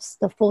ourselves,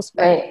 the full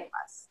spectrum of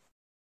us.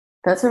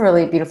 That's a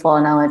really beautiful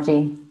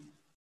analogy.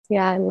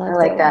 Yeah, I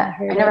like that.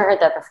 I never heard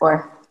that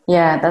before.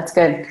 Yeah, that's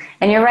good.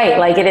 And you're right.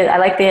 Like, it is. I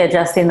like the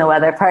adjusting the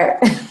weather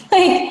part.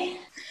 Like,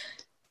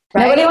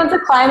 nobody wants to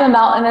climb a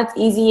mountain that's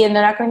easy, and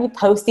they're not going to be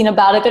posting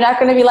about it. They're not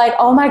going to be like,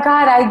 oh my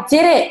God, I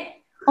did it.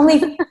 Only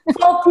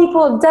 12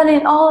 people have done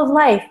it all of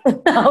life.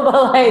 No,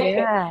 but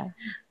like,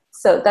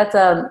 so that's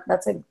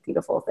a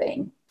beautiful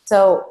thing.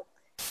 So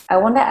I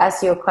wanted to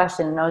ask you a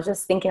question, and I was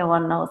just thinking of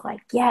one, and I was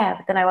like,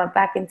 but then I went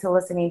back into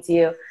listening to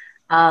you.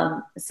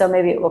 So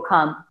maybe it will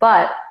come.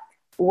 But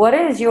what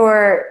is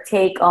your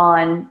take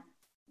on,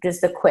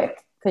 just a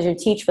quick, because you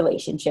teach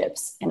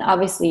relationships, and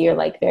obviously you're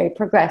like very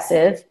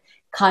progressive,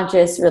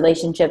 conscious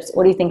relationships.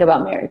 What do you think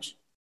about marriage?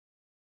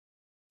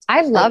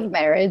 I love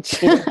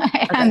marriage.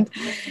 And,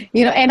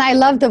 you know, and I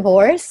love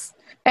divorce.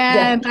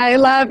 And I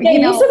love, you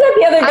know, you said that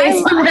the other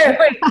day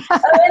somewhere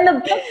in the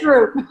book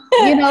group.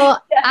 You know,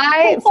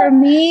 for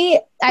me,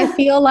 I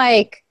feel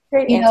like,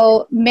 you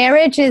know,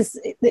 marriage is,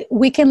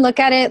 we can look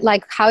at it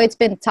like how it's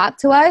been taught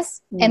to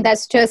us. And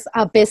that's just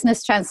a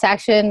business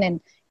transaction, and,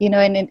 you know,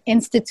 in an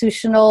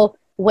institutional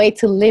way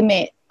to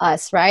limit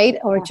us, right?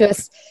 Or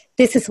just,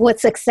 this is what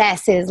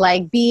success is,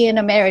 like, be in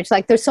a marriage.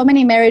 Like, there's so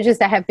many marriages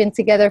that have been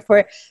together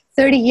for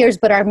 30 years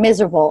but are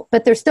miserable,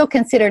 but they're still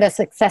considered a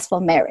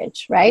successful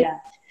marriage, right?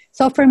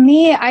 So for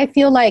me, I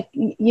feel like,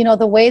 you know,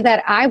 the way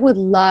that I would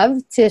love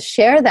to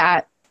share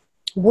that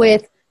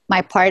with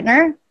my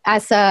partner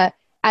as a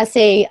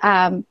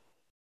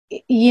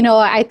you know,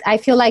 I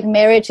feel like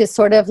marriage is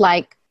sort of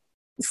like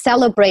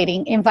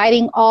celebrating,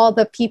 inviting all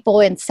the people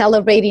and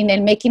celebrating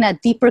and making a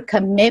deeper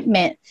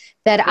commitment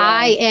that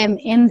I am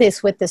in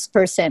this with this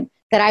person,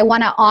 that I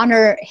want to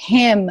honor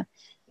him,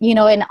 you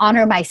know, and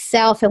honor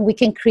myself, and we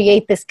can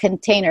create this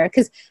container.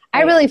 Because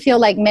I really feel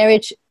like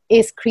marriage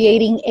is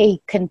creating a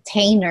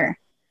container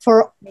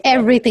for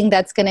everything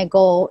that's going to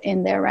go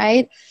in there,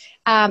 right?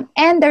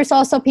 And there's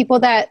also people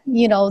that,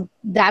 you know,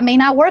 that may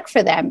not work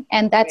for them.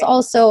 And that's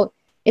also,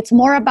 it's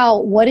more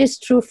about what is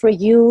true for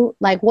you,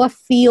 like what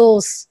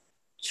feels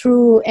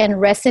true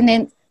and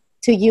resonant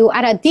to you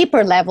at a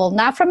deeper level,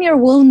 not from your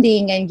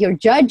wounding and your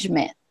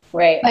judgment,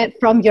 but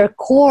from your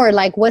core,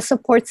 like what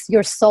supports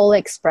your soul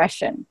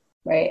expression.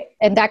 Right.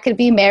 And that could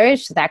be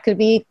marriage. That could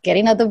be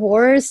getting a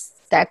divorce.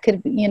 That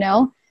could be, you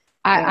know,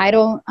 I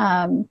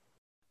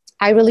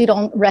really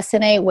don't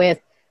resonate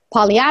with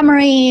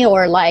polyamory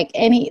or like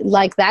any,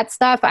 like that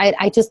stuff.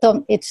 I just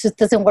don't, it just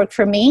doesn't work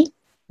for me.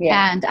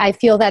 Yeah. And I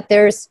feel that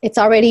it's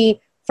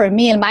already, for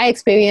me, in my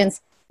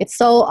experience, it's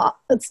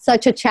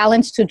such a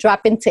challenge to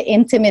drop into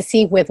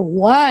intimacy with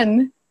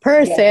one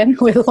person,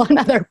 with one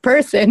other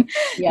person,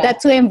 that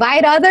to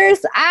invite others,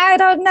 I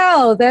don't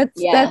know.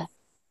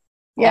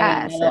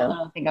 I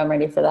don't think I'm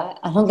ready for that.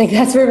 I don't think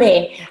that's for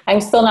me. I'm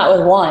still not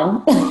with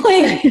one.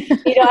 Like,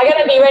 you know, I got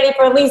to be ready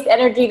for at least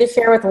energy to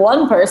share with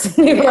one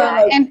person.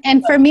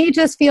 And for me, it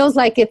just feels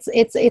like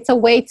it's a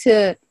way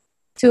to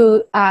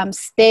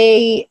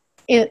stay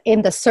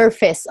in the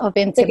surface of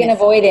intimacy. It's like an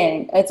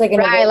avoidance. It's like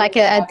like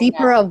a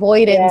deeper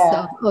avoidance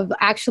of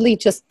actually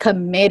just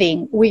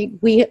committing.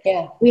 We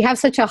have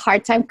such a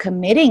hard time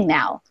committing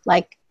now.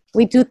 Like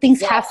we do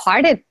things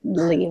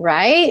half-heartedly,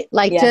 right?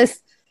 Like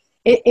just.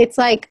 It's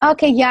like,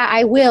 okay, yeah,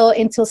 I will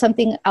until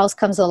something else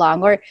comes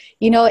along. Or,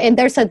 you know, and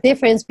there's a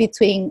difference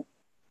between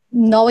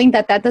knowing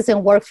that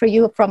doesn't work for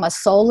you from a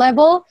soul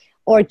level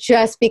or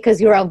just because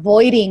you're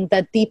avoiding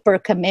the deeper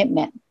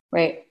commitment.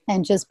 Right.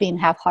 And just being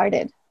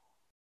half-hearted.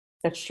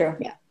 That's true.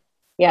 Yeah.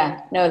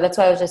 Yeah. No, that's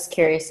why I was just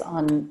curious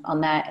on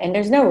that. And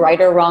there's no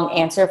right or wrong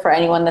answer for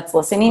anyone that's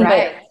listening.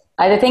 Right.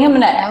 But the thing anyone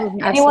that I'm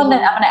going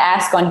to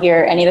ask on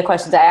here, any of the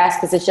questions I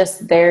ask, is it's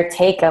just their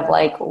take of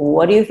like,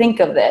 what do you think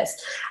of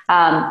this?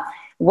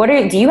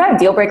 Do you have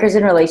deal breakers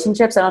in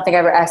relationships? I don't think I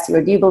ever asked you,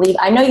 or do you believe,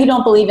 I know you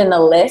don't believe in the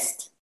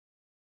list.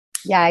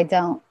 Yeah, I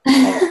don't.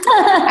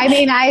 I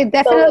mean, I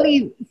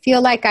definitely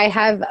feel like I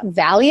have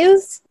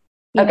values,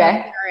 you know,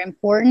 that are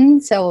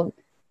important. So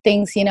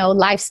things, you know,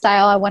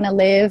 lifestyle I want to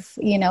live,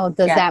 you know,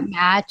 does that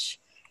match?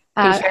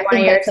 I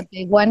think that's a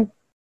big one.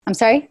 I'm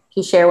sorry? Can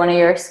you share one of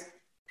yours?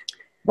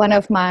 One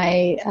of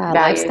my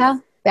lifestyle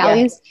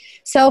values. Yeah.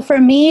 So for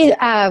me,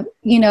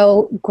 you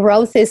know,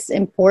 growth is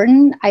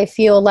important. I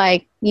feel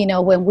like, you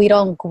know, when we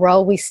don't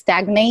grow, we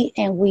stagnate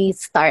and we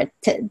start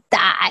to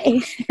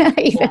die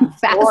even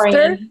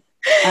faster.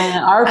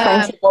 Our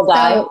friendship will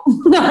die. So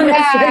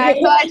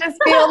I just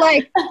feel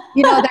like,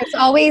 you know, there's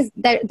always,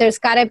 there's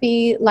got to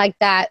be like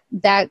that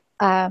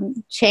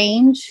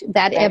change,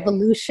 that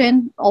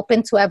evolution,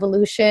 open to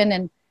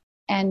evolution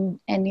and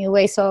new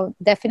ways. So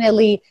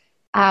definitely,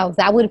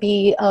 that would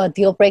be a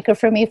deal breaker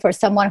for me, for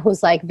someone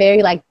who's like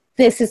very like,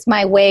 this is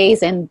my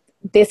ways and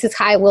this is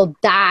how I will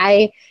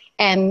die.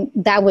 And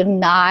that would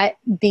not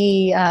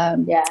be,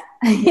 it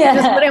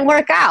just wouldn't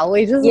work out.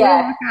 We just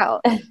wouldn't work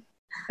out.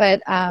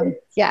 But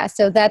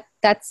so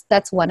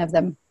that's one of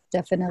them.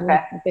 Definitely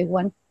a big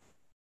one.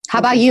 How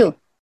about you?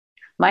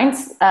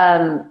 Mine's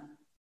a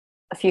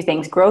few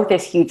things. Growth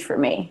is huge for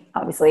me.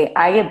 Obviously,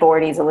 I get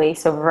bored easily,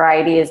 so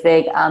variety is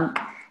big.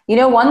 You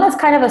know, one that's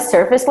kind of a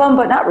surface one,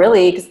 but not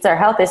really, because it's our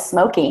health, is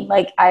smoking.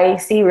 Like I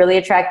see really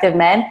attractive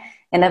men,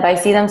 and if I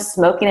see them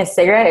smoking a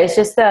cigarette, it's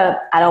just I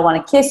don't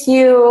want to kiss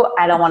you.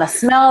 I don't want to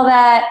smell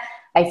that.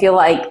 I feel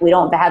like we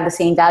don't have the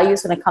same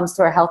values when it comes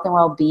to our health and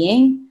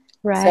well-being.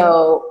 Right.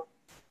 So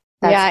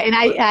and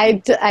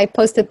I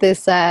posted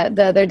this the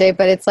other day,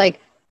 but it's like,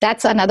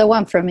 that's another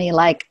one for me,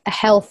 like a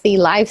healthy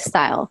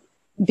lifestyle.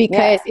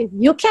 Because if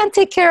you can't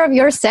take care of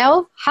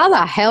yourself, how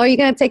the hell are you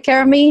going to take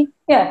care of me?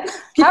 Yeah.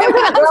 How are we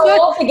going to grow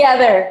old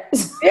together?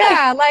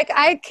 Like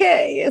I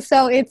can.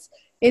 So it's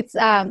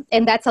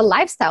and that's a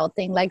lifestyle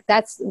thing. Like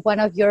that's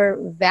one of your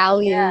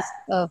values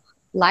of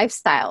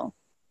lifestyle.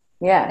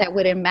 Yeah. That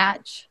wouldn't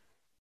match.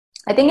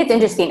 I think it's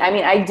interesting. I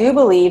mean, I do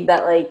believe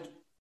that like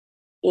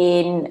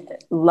in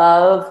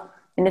love,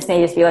 and this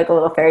may just be like a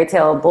little fairy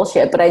tale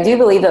bullshit, but I do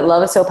believe that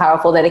love is so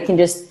powerful that it can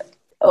just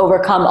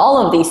overcome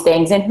all of these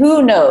things. And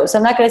who knows?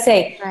 I'm not going to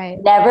say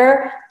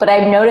never, but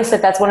I've noticed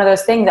that that's one of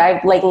those things.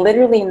 I've like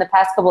literally in the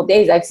past couple of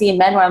days, I've seen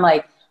men where I'm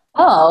like,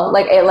 oh,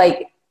 like it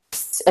like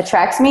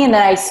attracts me. And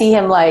then I see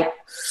him like,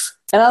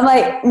 and I'm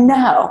like,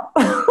 no,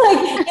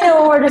 like, you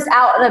know, when we're just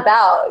out and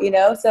about, you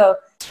know? So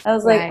I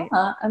was like,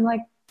 I'm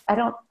like, I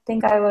don't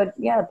think I would,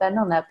 bend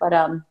on that. But,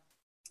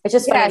 it's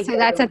just funny. So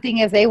that's the thing,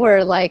 if they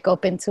were like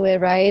open to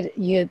it, right?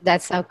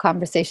 That's a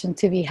conversation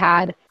to be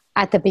had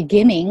at the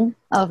beginning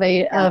of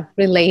of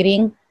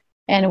relating.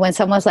 And when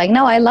someone's like,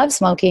 no, I love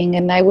smoking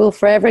and I will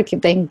forever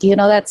keep thinking, you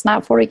know, that's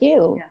not for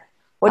you. Yeah.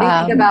 What do you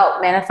think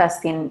about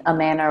manifesting a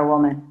man or a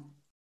woman?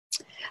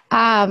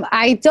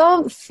 I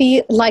don't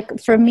feel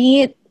like, for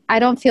me, I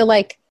don't feel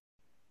like,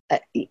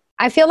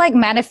 I feel like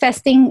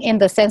manifesting in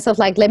the sense of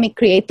like, let me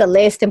create the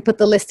list and put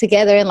the list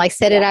together and like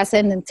set it as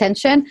an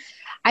intention.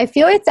 I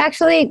feel it's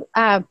actually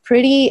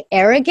pretty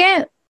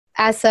arrogant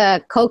as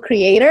a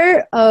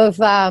co-creator of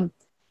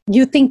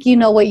you think you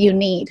know what you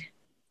need.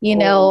 You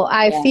know,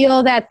 I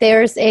feel that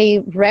there's a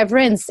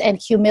reverence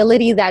and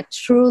humility that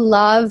true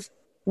love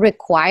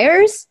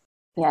requires,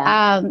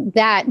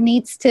 that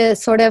needs to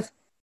sort of,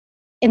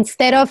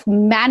 instead of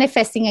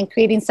manifesting and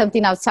creating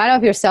something outside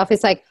of yourself,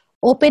 it's like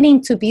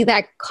opening to be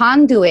that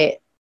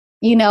conduit,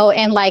 you know,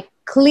 and like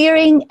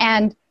clearing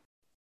and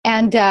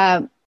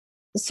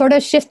sort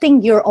of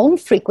shifting your own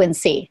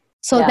frequency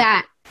so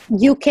that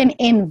you can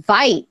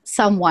invite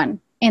someone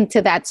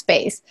into that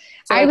space.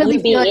 So I really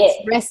feel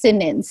it's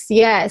resonance.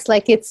 Yes,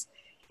 like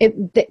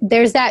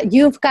there's that,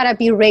 you've got to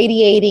be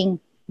radiating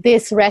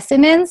this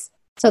resonance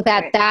so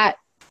that that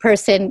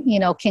person, you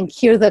know, can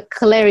hear the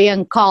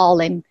clarion call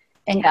and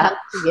come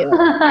to you.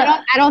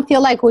 I don't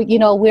feel like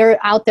we're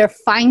out there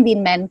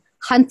finding men.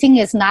 Hunting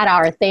is not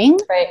our thing.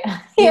 Right.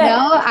 You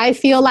know, I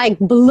feel like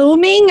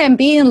blooming and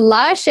being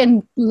lush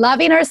and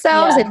loving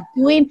ourselves and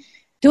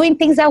doing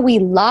things that we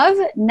love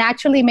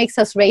naturally makes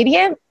us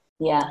radiant.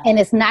 Yeah. And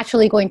it's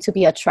naturally going to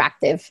be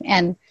attractive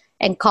and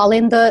call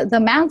in the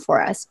man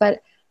for us.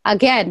 But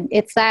again,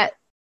 it's that,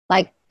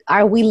 like,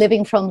 are we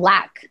living from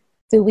lack?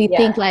 Do we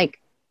think like,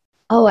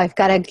 oh, I've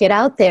got to get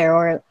out there,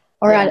 or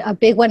a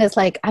big one is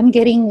like, I'm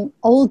getting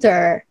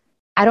older,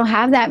 I don't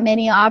have that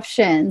many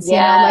options. You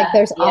know, like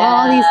there's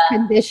all these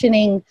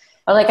conditioning.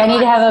 Or like, I need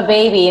to have a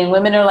baby, and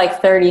women are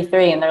like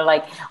 33 and they're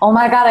like, oh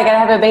my God, I got to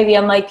have a baby.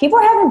 I'm like, people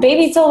are having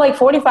babies till like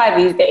 45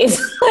 these days.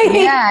 Like,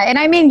 and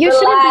I mean, you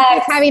shouldn't be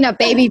just having a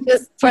baby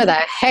just for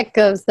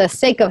the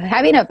sake of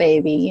having a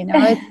baby, you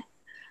know?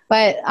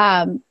 But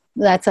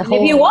that's a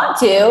whole. If you want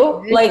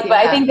to, like, but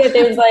I think that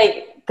there's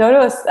like,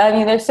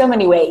 there's so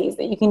many ways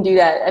that you can do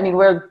that. I mean,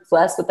 we're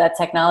blessed with that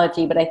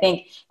technology, but I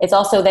think it's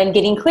also then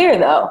getting clear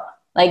though.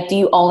 Like, do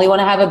you only want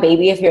to have a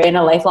baby if you're in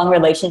a lifelong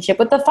relationship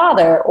with the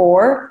father,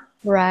 or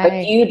do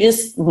you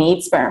just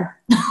need sperm?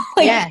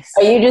 Like,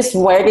 are you just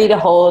ready to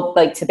hold,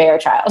 like, to bear a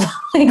child?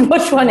 Like,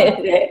 which one is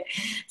it?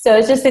 So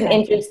it's just an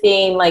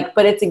interesting, like,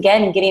 but it's,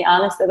 again, getting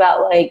honest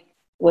about like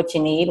what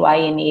you need, why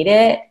you need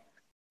it.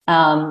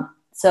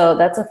 So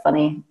that's a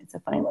funny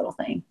little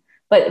thing.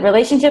 But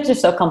relationships are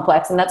so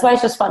complex, and that's why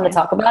it's just fun to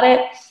talk about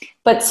it.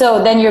 But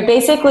so then you're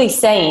basically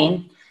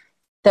saying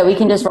that we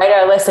can just write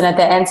our list and at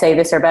the end say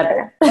this or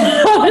better.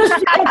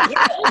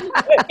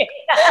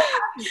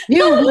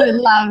 You would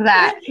love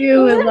that.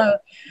 You would love.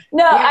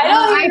 No, I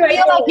don't. I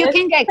feel like you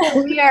can get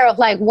clear of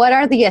like, what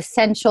are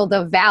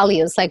the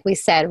values, like we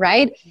said,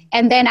 right?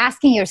 And then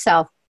asking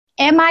yourself,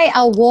 am I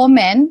a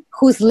woman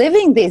who's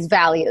living these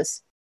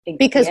values?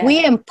 Because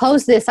we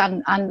impose this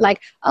on like,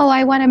 oh,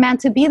 I want a man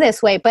to be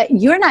this way, but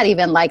you're not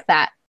even like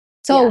that.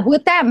 So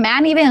would that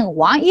man even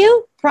want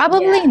you?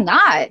 Probably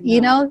not,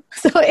 you know?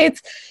 So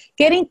it's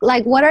getting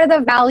like, what are the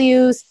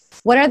values?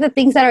 What are the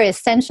things that are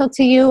essential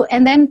to you?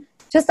 And then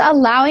just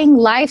allowing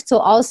life to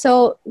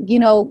also, you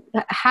know,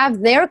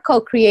 have their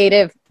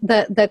co-creative,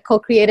 the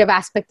co-creative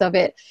aspect of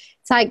it.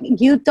 It's like,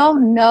 we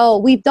don't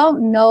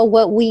know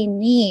what we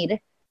need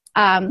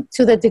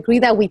to the degree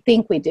that we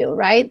think we do,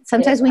 right?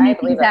 Sometimes we need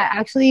things that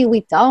actually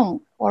we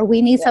don't, or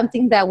we need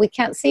something that we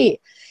can't see.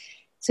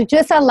 So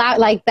just allow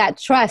like that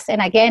trust. And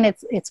again,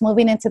 it's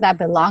moving into that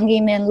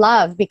belonging and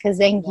love, because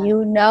then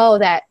you know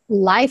that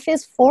life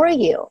is for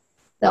you.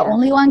 The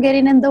only one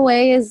getting in the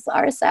way is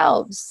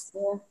ourselves.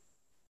 Yeah.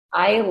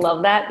 I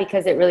love that,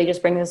 because it really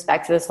just brings us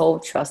back to this whole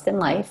trust in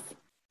life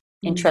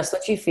and trust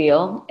what you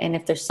feel. And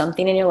if there's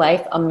something in your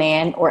life, a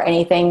man or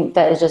anything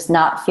that is just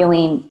not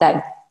feeling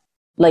that,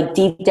 like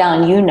deep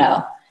down, you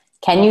know,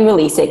 can you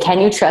release it?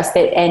 Can you trust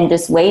it? And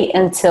just wait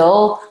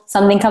until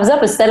something comes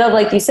up, instead of,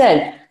 like you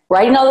said,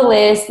 writing all the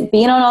lists,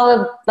 being on all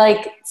the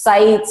like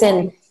sites.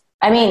 And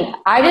I mean,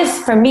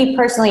 for me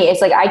personally,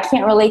 it's like, I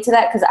can't relate to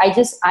that,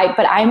 because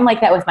but I'm like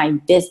that with my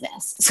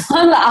business. So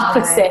I'm the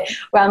opposite,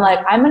 where I'm like,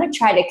 I'm going to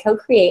try to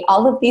co-create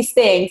all of these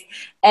things.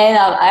 And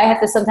I have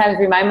to sometimes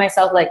remind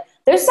myself, like,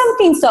 there's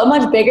something so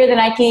much bigger than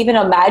I can even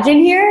imagine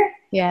here.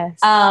 Yes.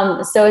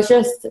 So it's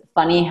just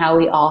funny how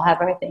we all have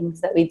our things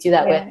that we do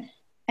that with.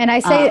 And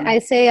I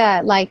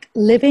say like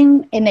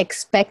living in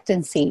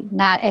expectancy,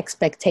 not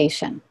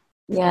expectation.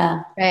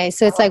 Yeah. Right.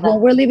 So it's like when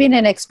we're living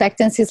in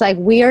expectancy, it's like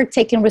we are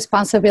taking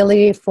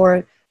responsibility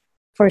for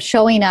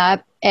showing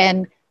up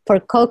and for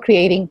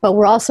co-creating, but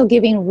we're also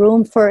giving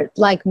room for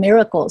like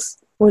miracles.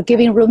 We're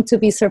giving room to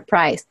be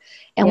surprised.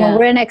 And when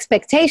we're in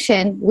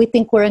expectation, we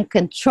think we're in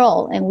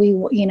control, and we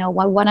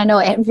want to know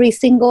every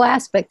single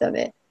aspect of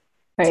it.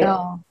 Right.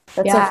 So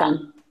that's so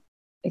fun.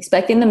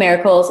 Expecting the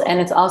miracles. And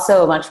it's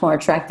also much more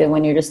attractive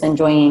when you're just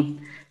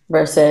enjoying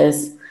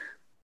versus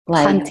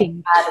like,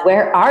 hunting. God,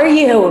 where are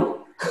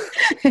you?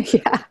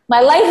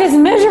 My life is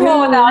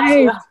miserable without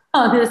you.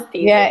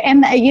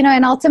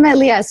 And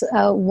ultimately, as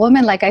a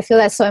woman, like, I feel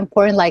that's so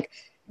important, like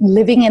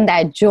living in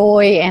that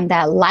joy and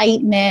that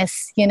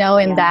lightness,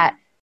 and that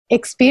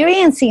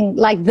experiencing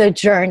like the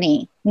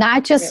journey,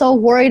 not just so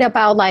worried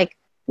about like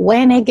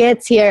when it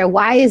gets here,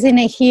 why isn't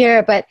it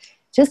here, but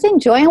just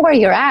enjoying where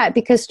you're at.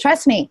 Because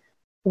trust me,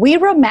 we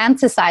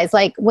romanticize,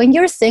 like when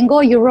you're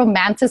single, you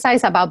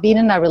romanticize about being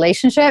in a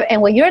relationship.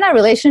 And when you're in a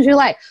relationship, you're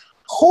like,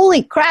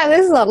 holy crap,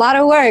 this is a lot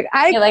of work.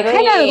 I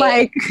kind of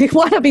like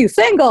want to be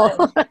single.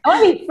 I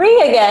want to be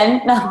free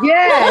again.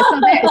 Yeah.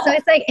 So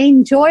it's like,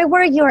 enjoy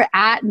where you're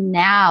at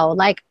now.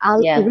 Like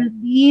it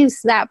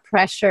relieves that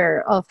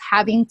pressure of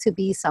having to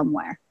be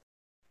somewhere.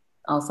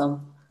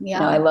 Awesome. Yeah.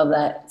 No, I love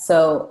that.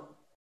 So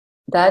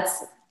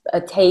that's a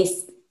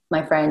taste,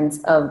 my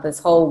friends, of this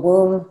whole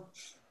womb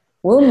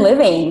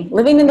living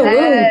in the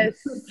womb,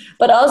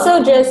 but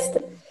also just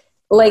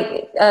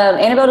like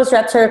Annabelle just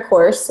wrapped her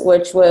course,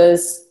 which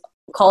was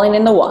Calling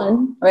in the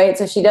One, right?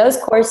 So she does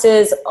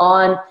courses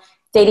on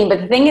dating,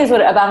 but the thing is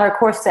about her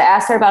course, to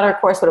ask her about her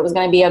course, what it was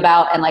going to be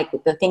about, and like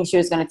the things she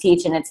was going to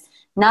teach. And it's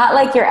not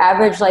like your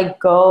average, like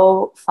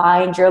go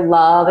find your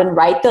love and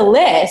write the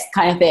list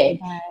kind of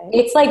thing. Right.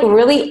 It's like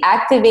really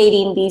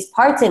activating these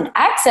parts and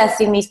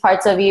accessing these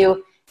parts of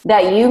you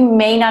that you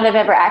may not have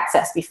ever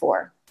accessed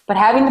before, but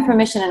having the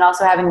permission and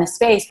also having the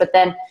space. But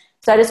then,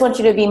 so I just want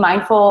you to be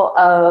mindful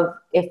of,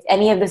 if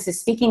any of this is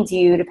speaking to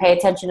you, to pay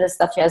attention to the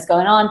stuff she has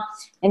going on,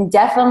 and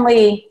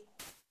definitely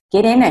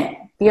get in it,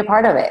 be a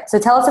part of it. So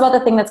tell us about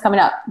the thing that's coming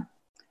up.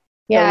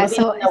 Yeah.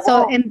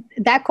 So and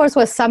that course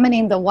was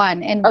Summoning the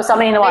One. And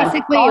Summoning the One.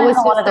 Basically, it was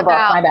just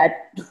about, my bad.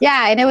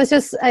 Yeah. And it was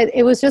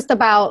just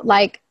about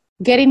like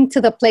getting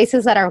to the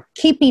places that are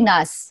keeping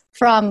us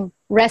from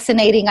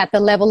resonating at the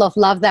level of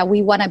love that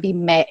we want to be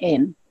met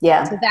in.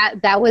 Yeah. So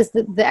that was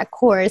that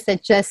course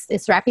that just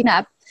is wrapping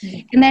up.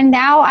 And then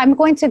now I'm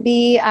going to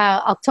be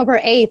October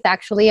 8th,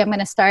 actually, I'm going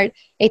to start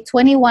a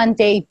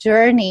 21-day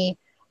journey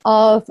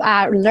of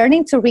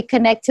learning to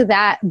reconnect to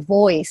that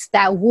voice,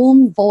 that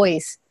womb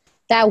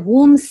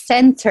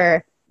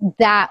center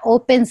that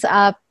opens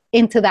up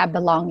into that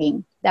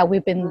belonging that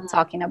we've been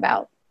talking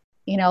about.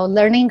 You know,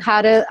 learning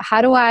how do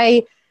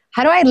I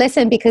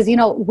listen? Because, you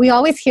know, we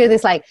always hear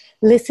this, like,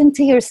 listen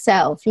to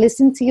yourself,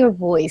 listen to your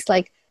voice,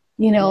 like,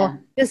 you know,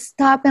 just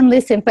stop and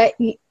listen. But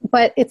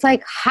it's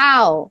like,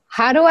 how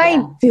do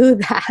I do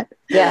that?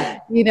 Yeah.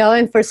 You know,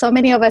 and for so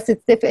many of us,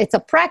 it's a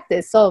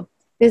practice. So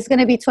there's going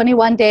to be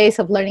 21 days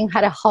of learning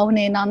how to hone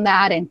in on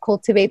that and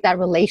cultivate that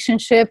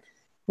relationship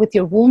with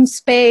your womb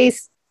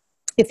space.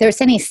 If there's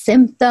any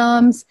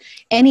symptoms,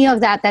 any of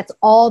that, that's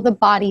all the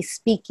body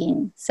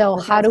speaking. So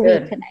how do we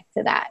connect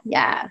to that?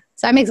 Yeah.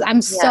 So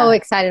I'm so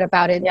excited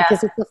about it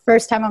because it's the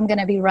first time I'm going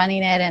to be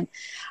running it. And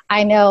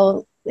I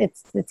know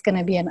it's going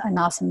to be an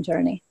awesome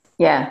journey.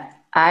 Yeah.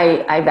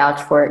 I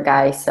vouch for it,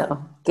 guys.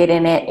 So get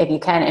in it if you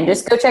can, and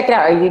just go check it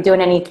out. Are you doing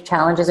any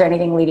challenges or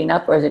anything leading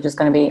up, or is it just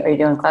going to be, are you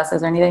doing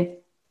classes or anything?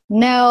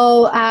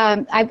 No,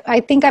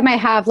 I think I might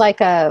have like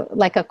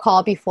a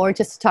call before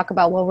just to talk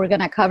about what we're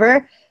going to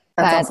cover.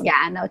 That's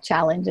awesome. No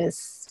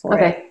challenges for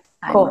it.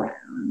 Cool.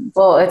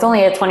 Well, it's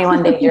only a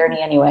 21-day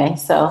journey anyway.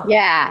 So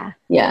yeah,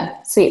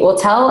 sweet. Well,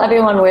 tell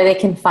everyone where they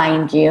can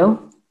find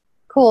you.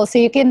 Cool. So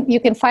you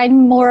can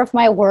find more of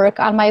my work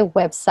on my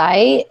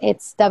website.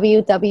 It's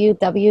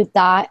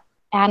www.Anabel,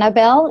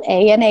 Anabel,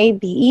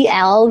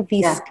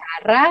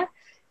 Vizcarra.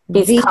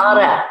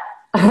 Vizcarra.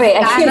 Wait,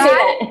 I can't say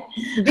that.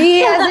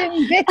 V as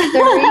in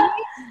Victory.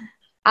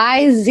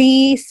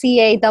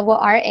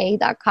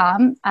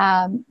 IZCARRA.com.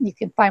 You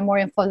can find more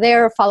info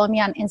there. Follow me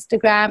on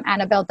Instagram,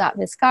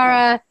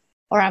 Anabel.Vizcarra,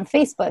 or on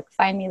Facebook.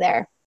 Find me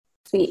there.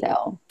 Sweet.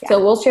 So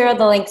we'll share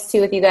the links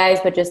too with you guys,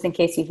 but just in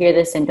case you hear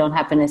this and don't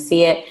happen to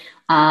see it,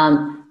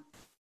 I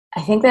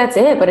think that's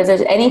it. But if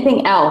there's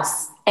anything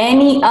else,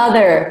 any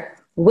other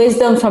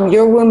wisdom from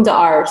your womb to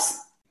ours,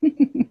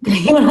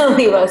 you want to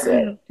leave us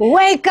with?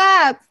 Wake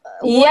up!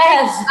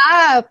 Yes. Wake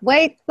up!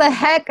 Wake the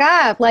heck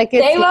up! Like,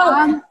 it's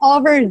long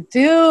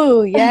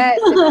overdue. Yes.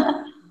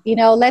 You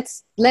know,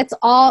 let's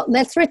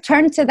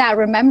return to that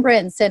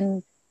remembrance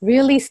and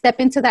really step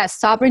into that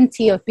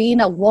sovereignty of being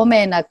a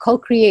woman, a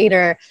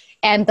co-creator,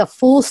 and the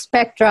full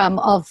spectrum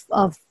of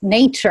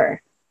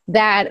nature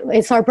that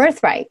is our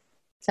birthright.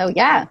 So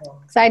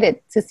excited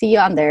to see you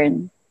on there,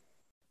 and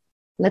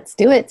let's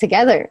do it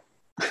together.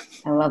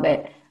 I love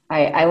it.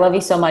 I love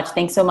you so much.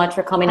 Thanks so much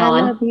for coming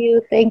on. I love you.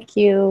 Thank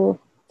you.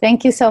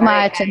 Thank you so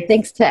much. And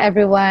thanks to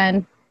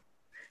everyone.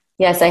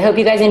 Yes, I hope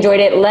you guys enjoyed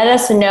it. Let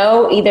us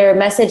know. Either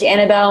message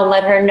Annabelle and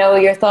let her know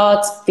your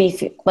thoughts.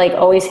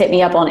 Always hit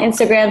me up on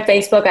Instagram,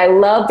 Facebook. I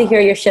love to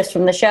hear your shifts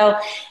from the show.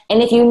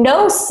 And if you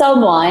know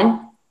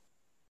someone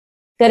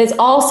that is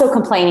also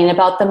complaining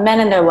about the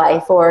men in their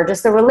life or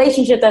just the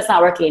relationship that's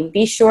not working,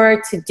 be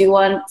sure to do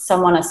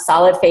someone a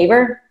solid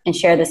favor and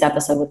share this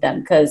episode with them,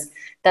 because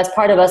that's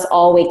part of us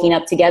all waking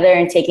up together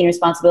and taking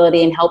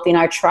responsibility and helping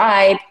our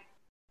tribe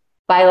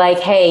by like,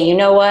 hey, you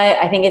know what?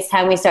 I think it's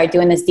time we start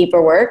doing this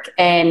deeper work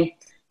and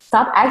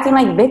stop acting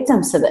like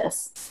victims to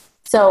this.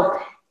 So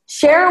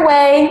share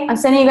away. I'm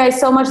sending you guys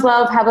so much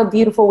love. Have a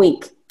beautiful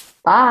week.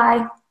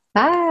 Bye.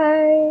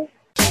 Bye.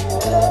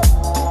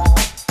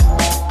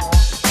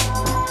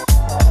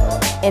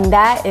 And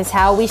that is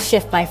how we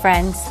shift, my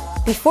friends.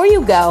 Before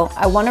you go,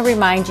 I want to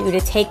remind you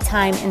to take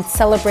time and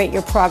celebrate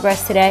your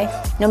progress today.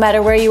 No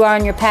matter where you are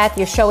on your path,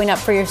 you're showing up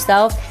for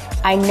yourself.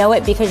 I know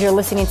it because you're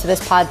listening to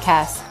this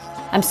podcast.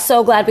 I'm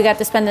so glad we got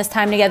to spend this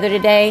time together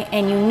today,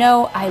 and you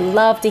know I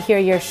love to hear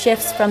your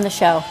shifts from the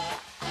show.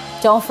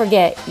 Don't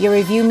forget, your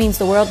review means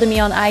the world to me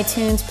on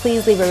iTunes.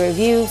 Please leave a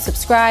review,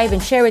 subscribe,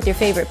 and share with your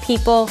favorite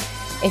people.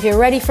 If you're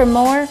ready for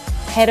more,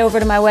 head over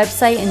to my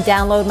website and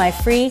download my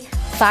free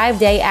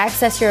 5-day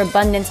Access Your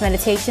Abundance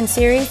meditation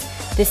series.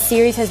 This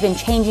series has been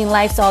changing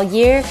lives all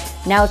year.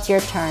 Now it's your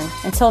turn.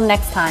 Until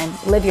next time,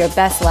 live your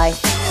best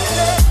life.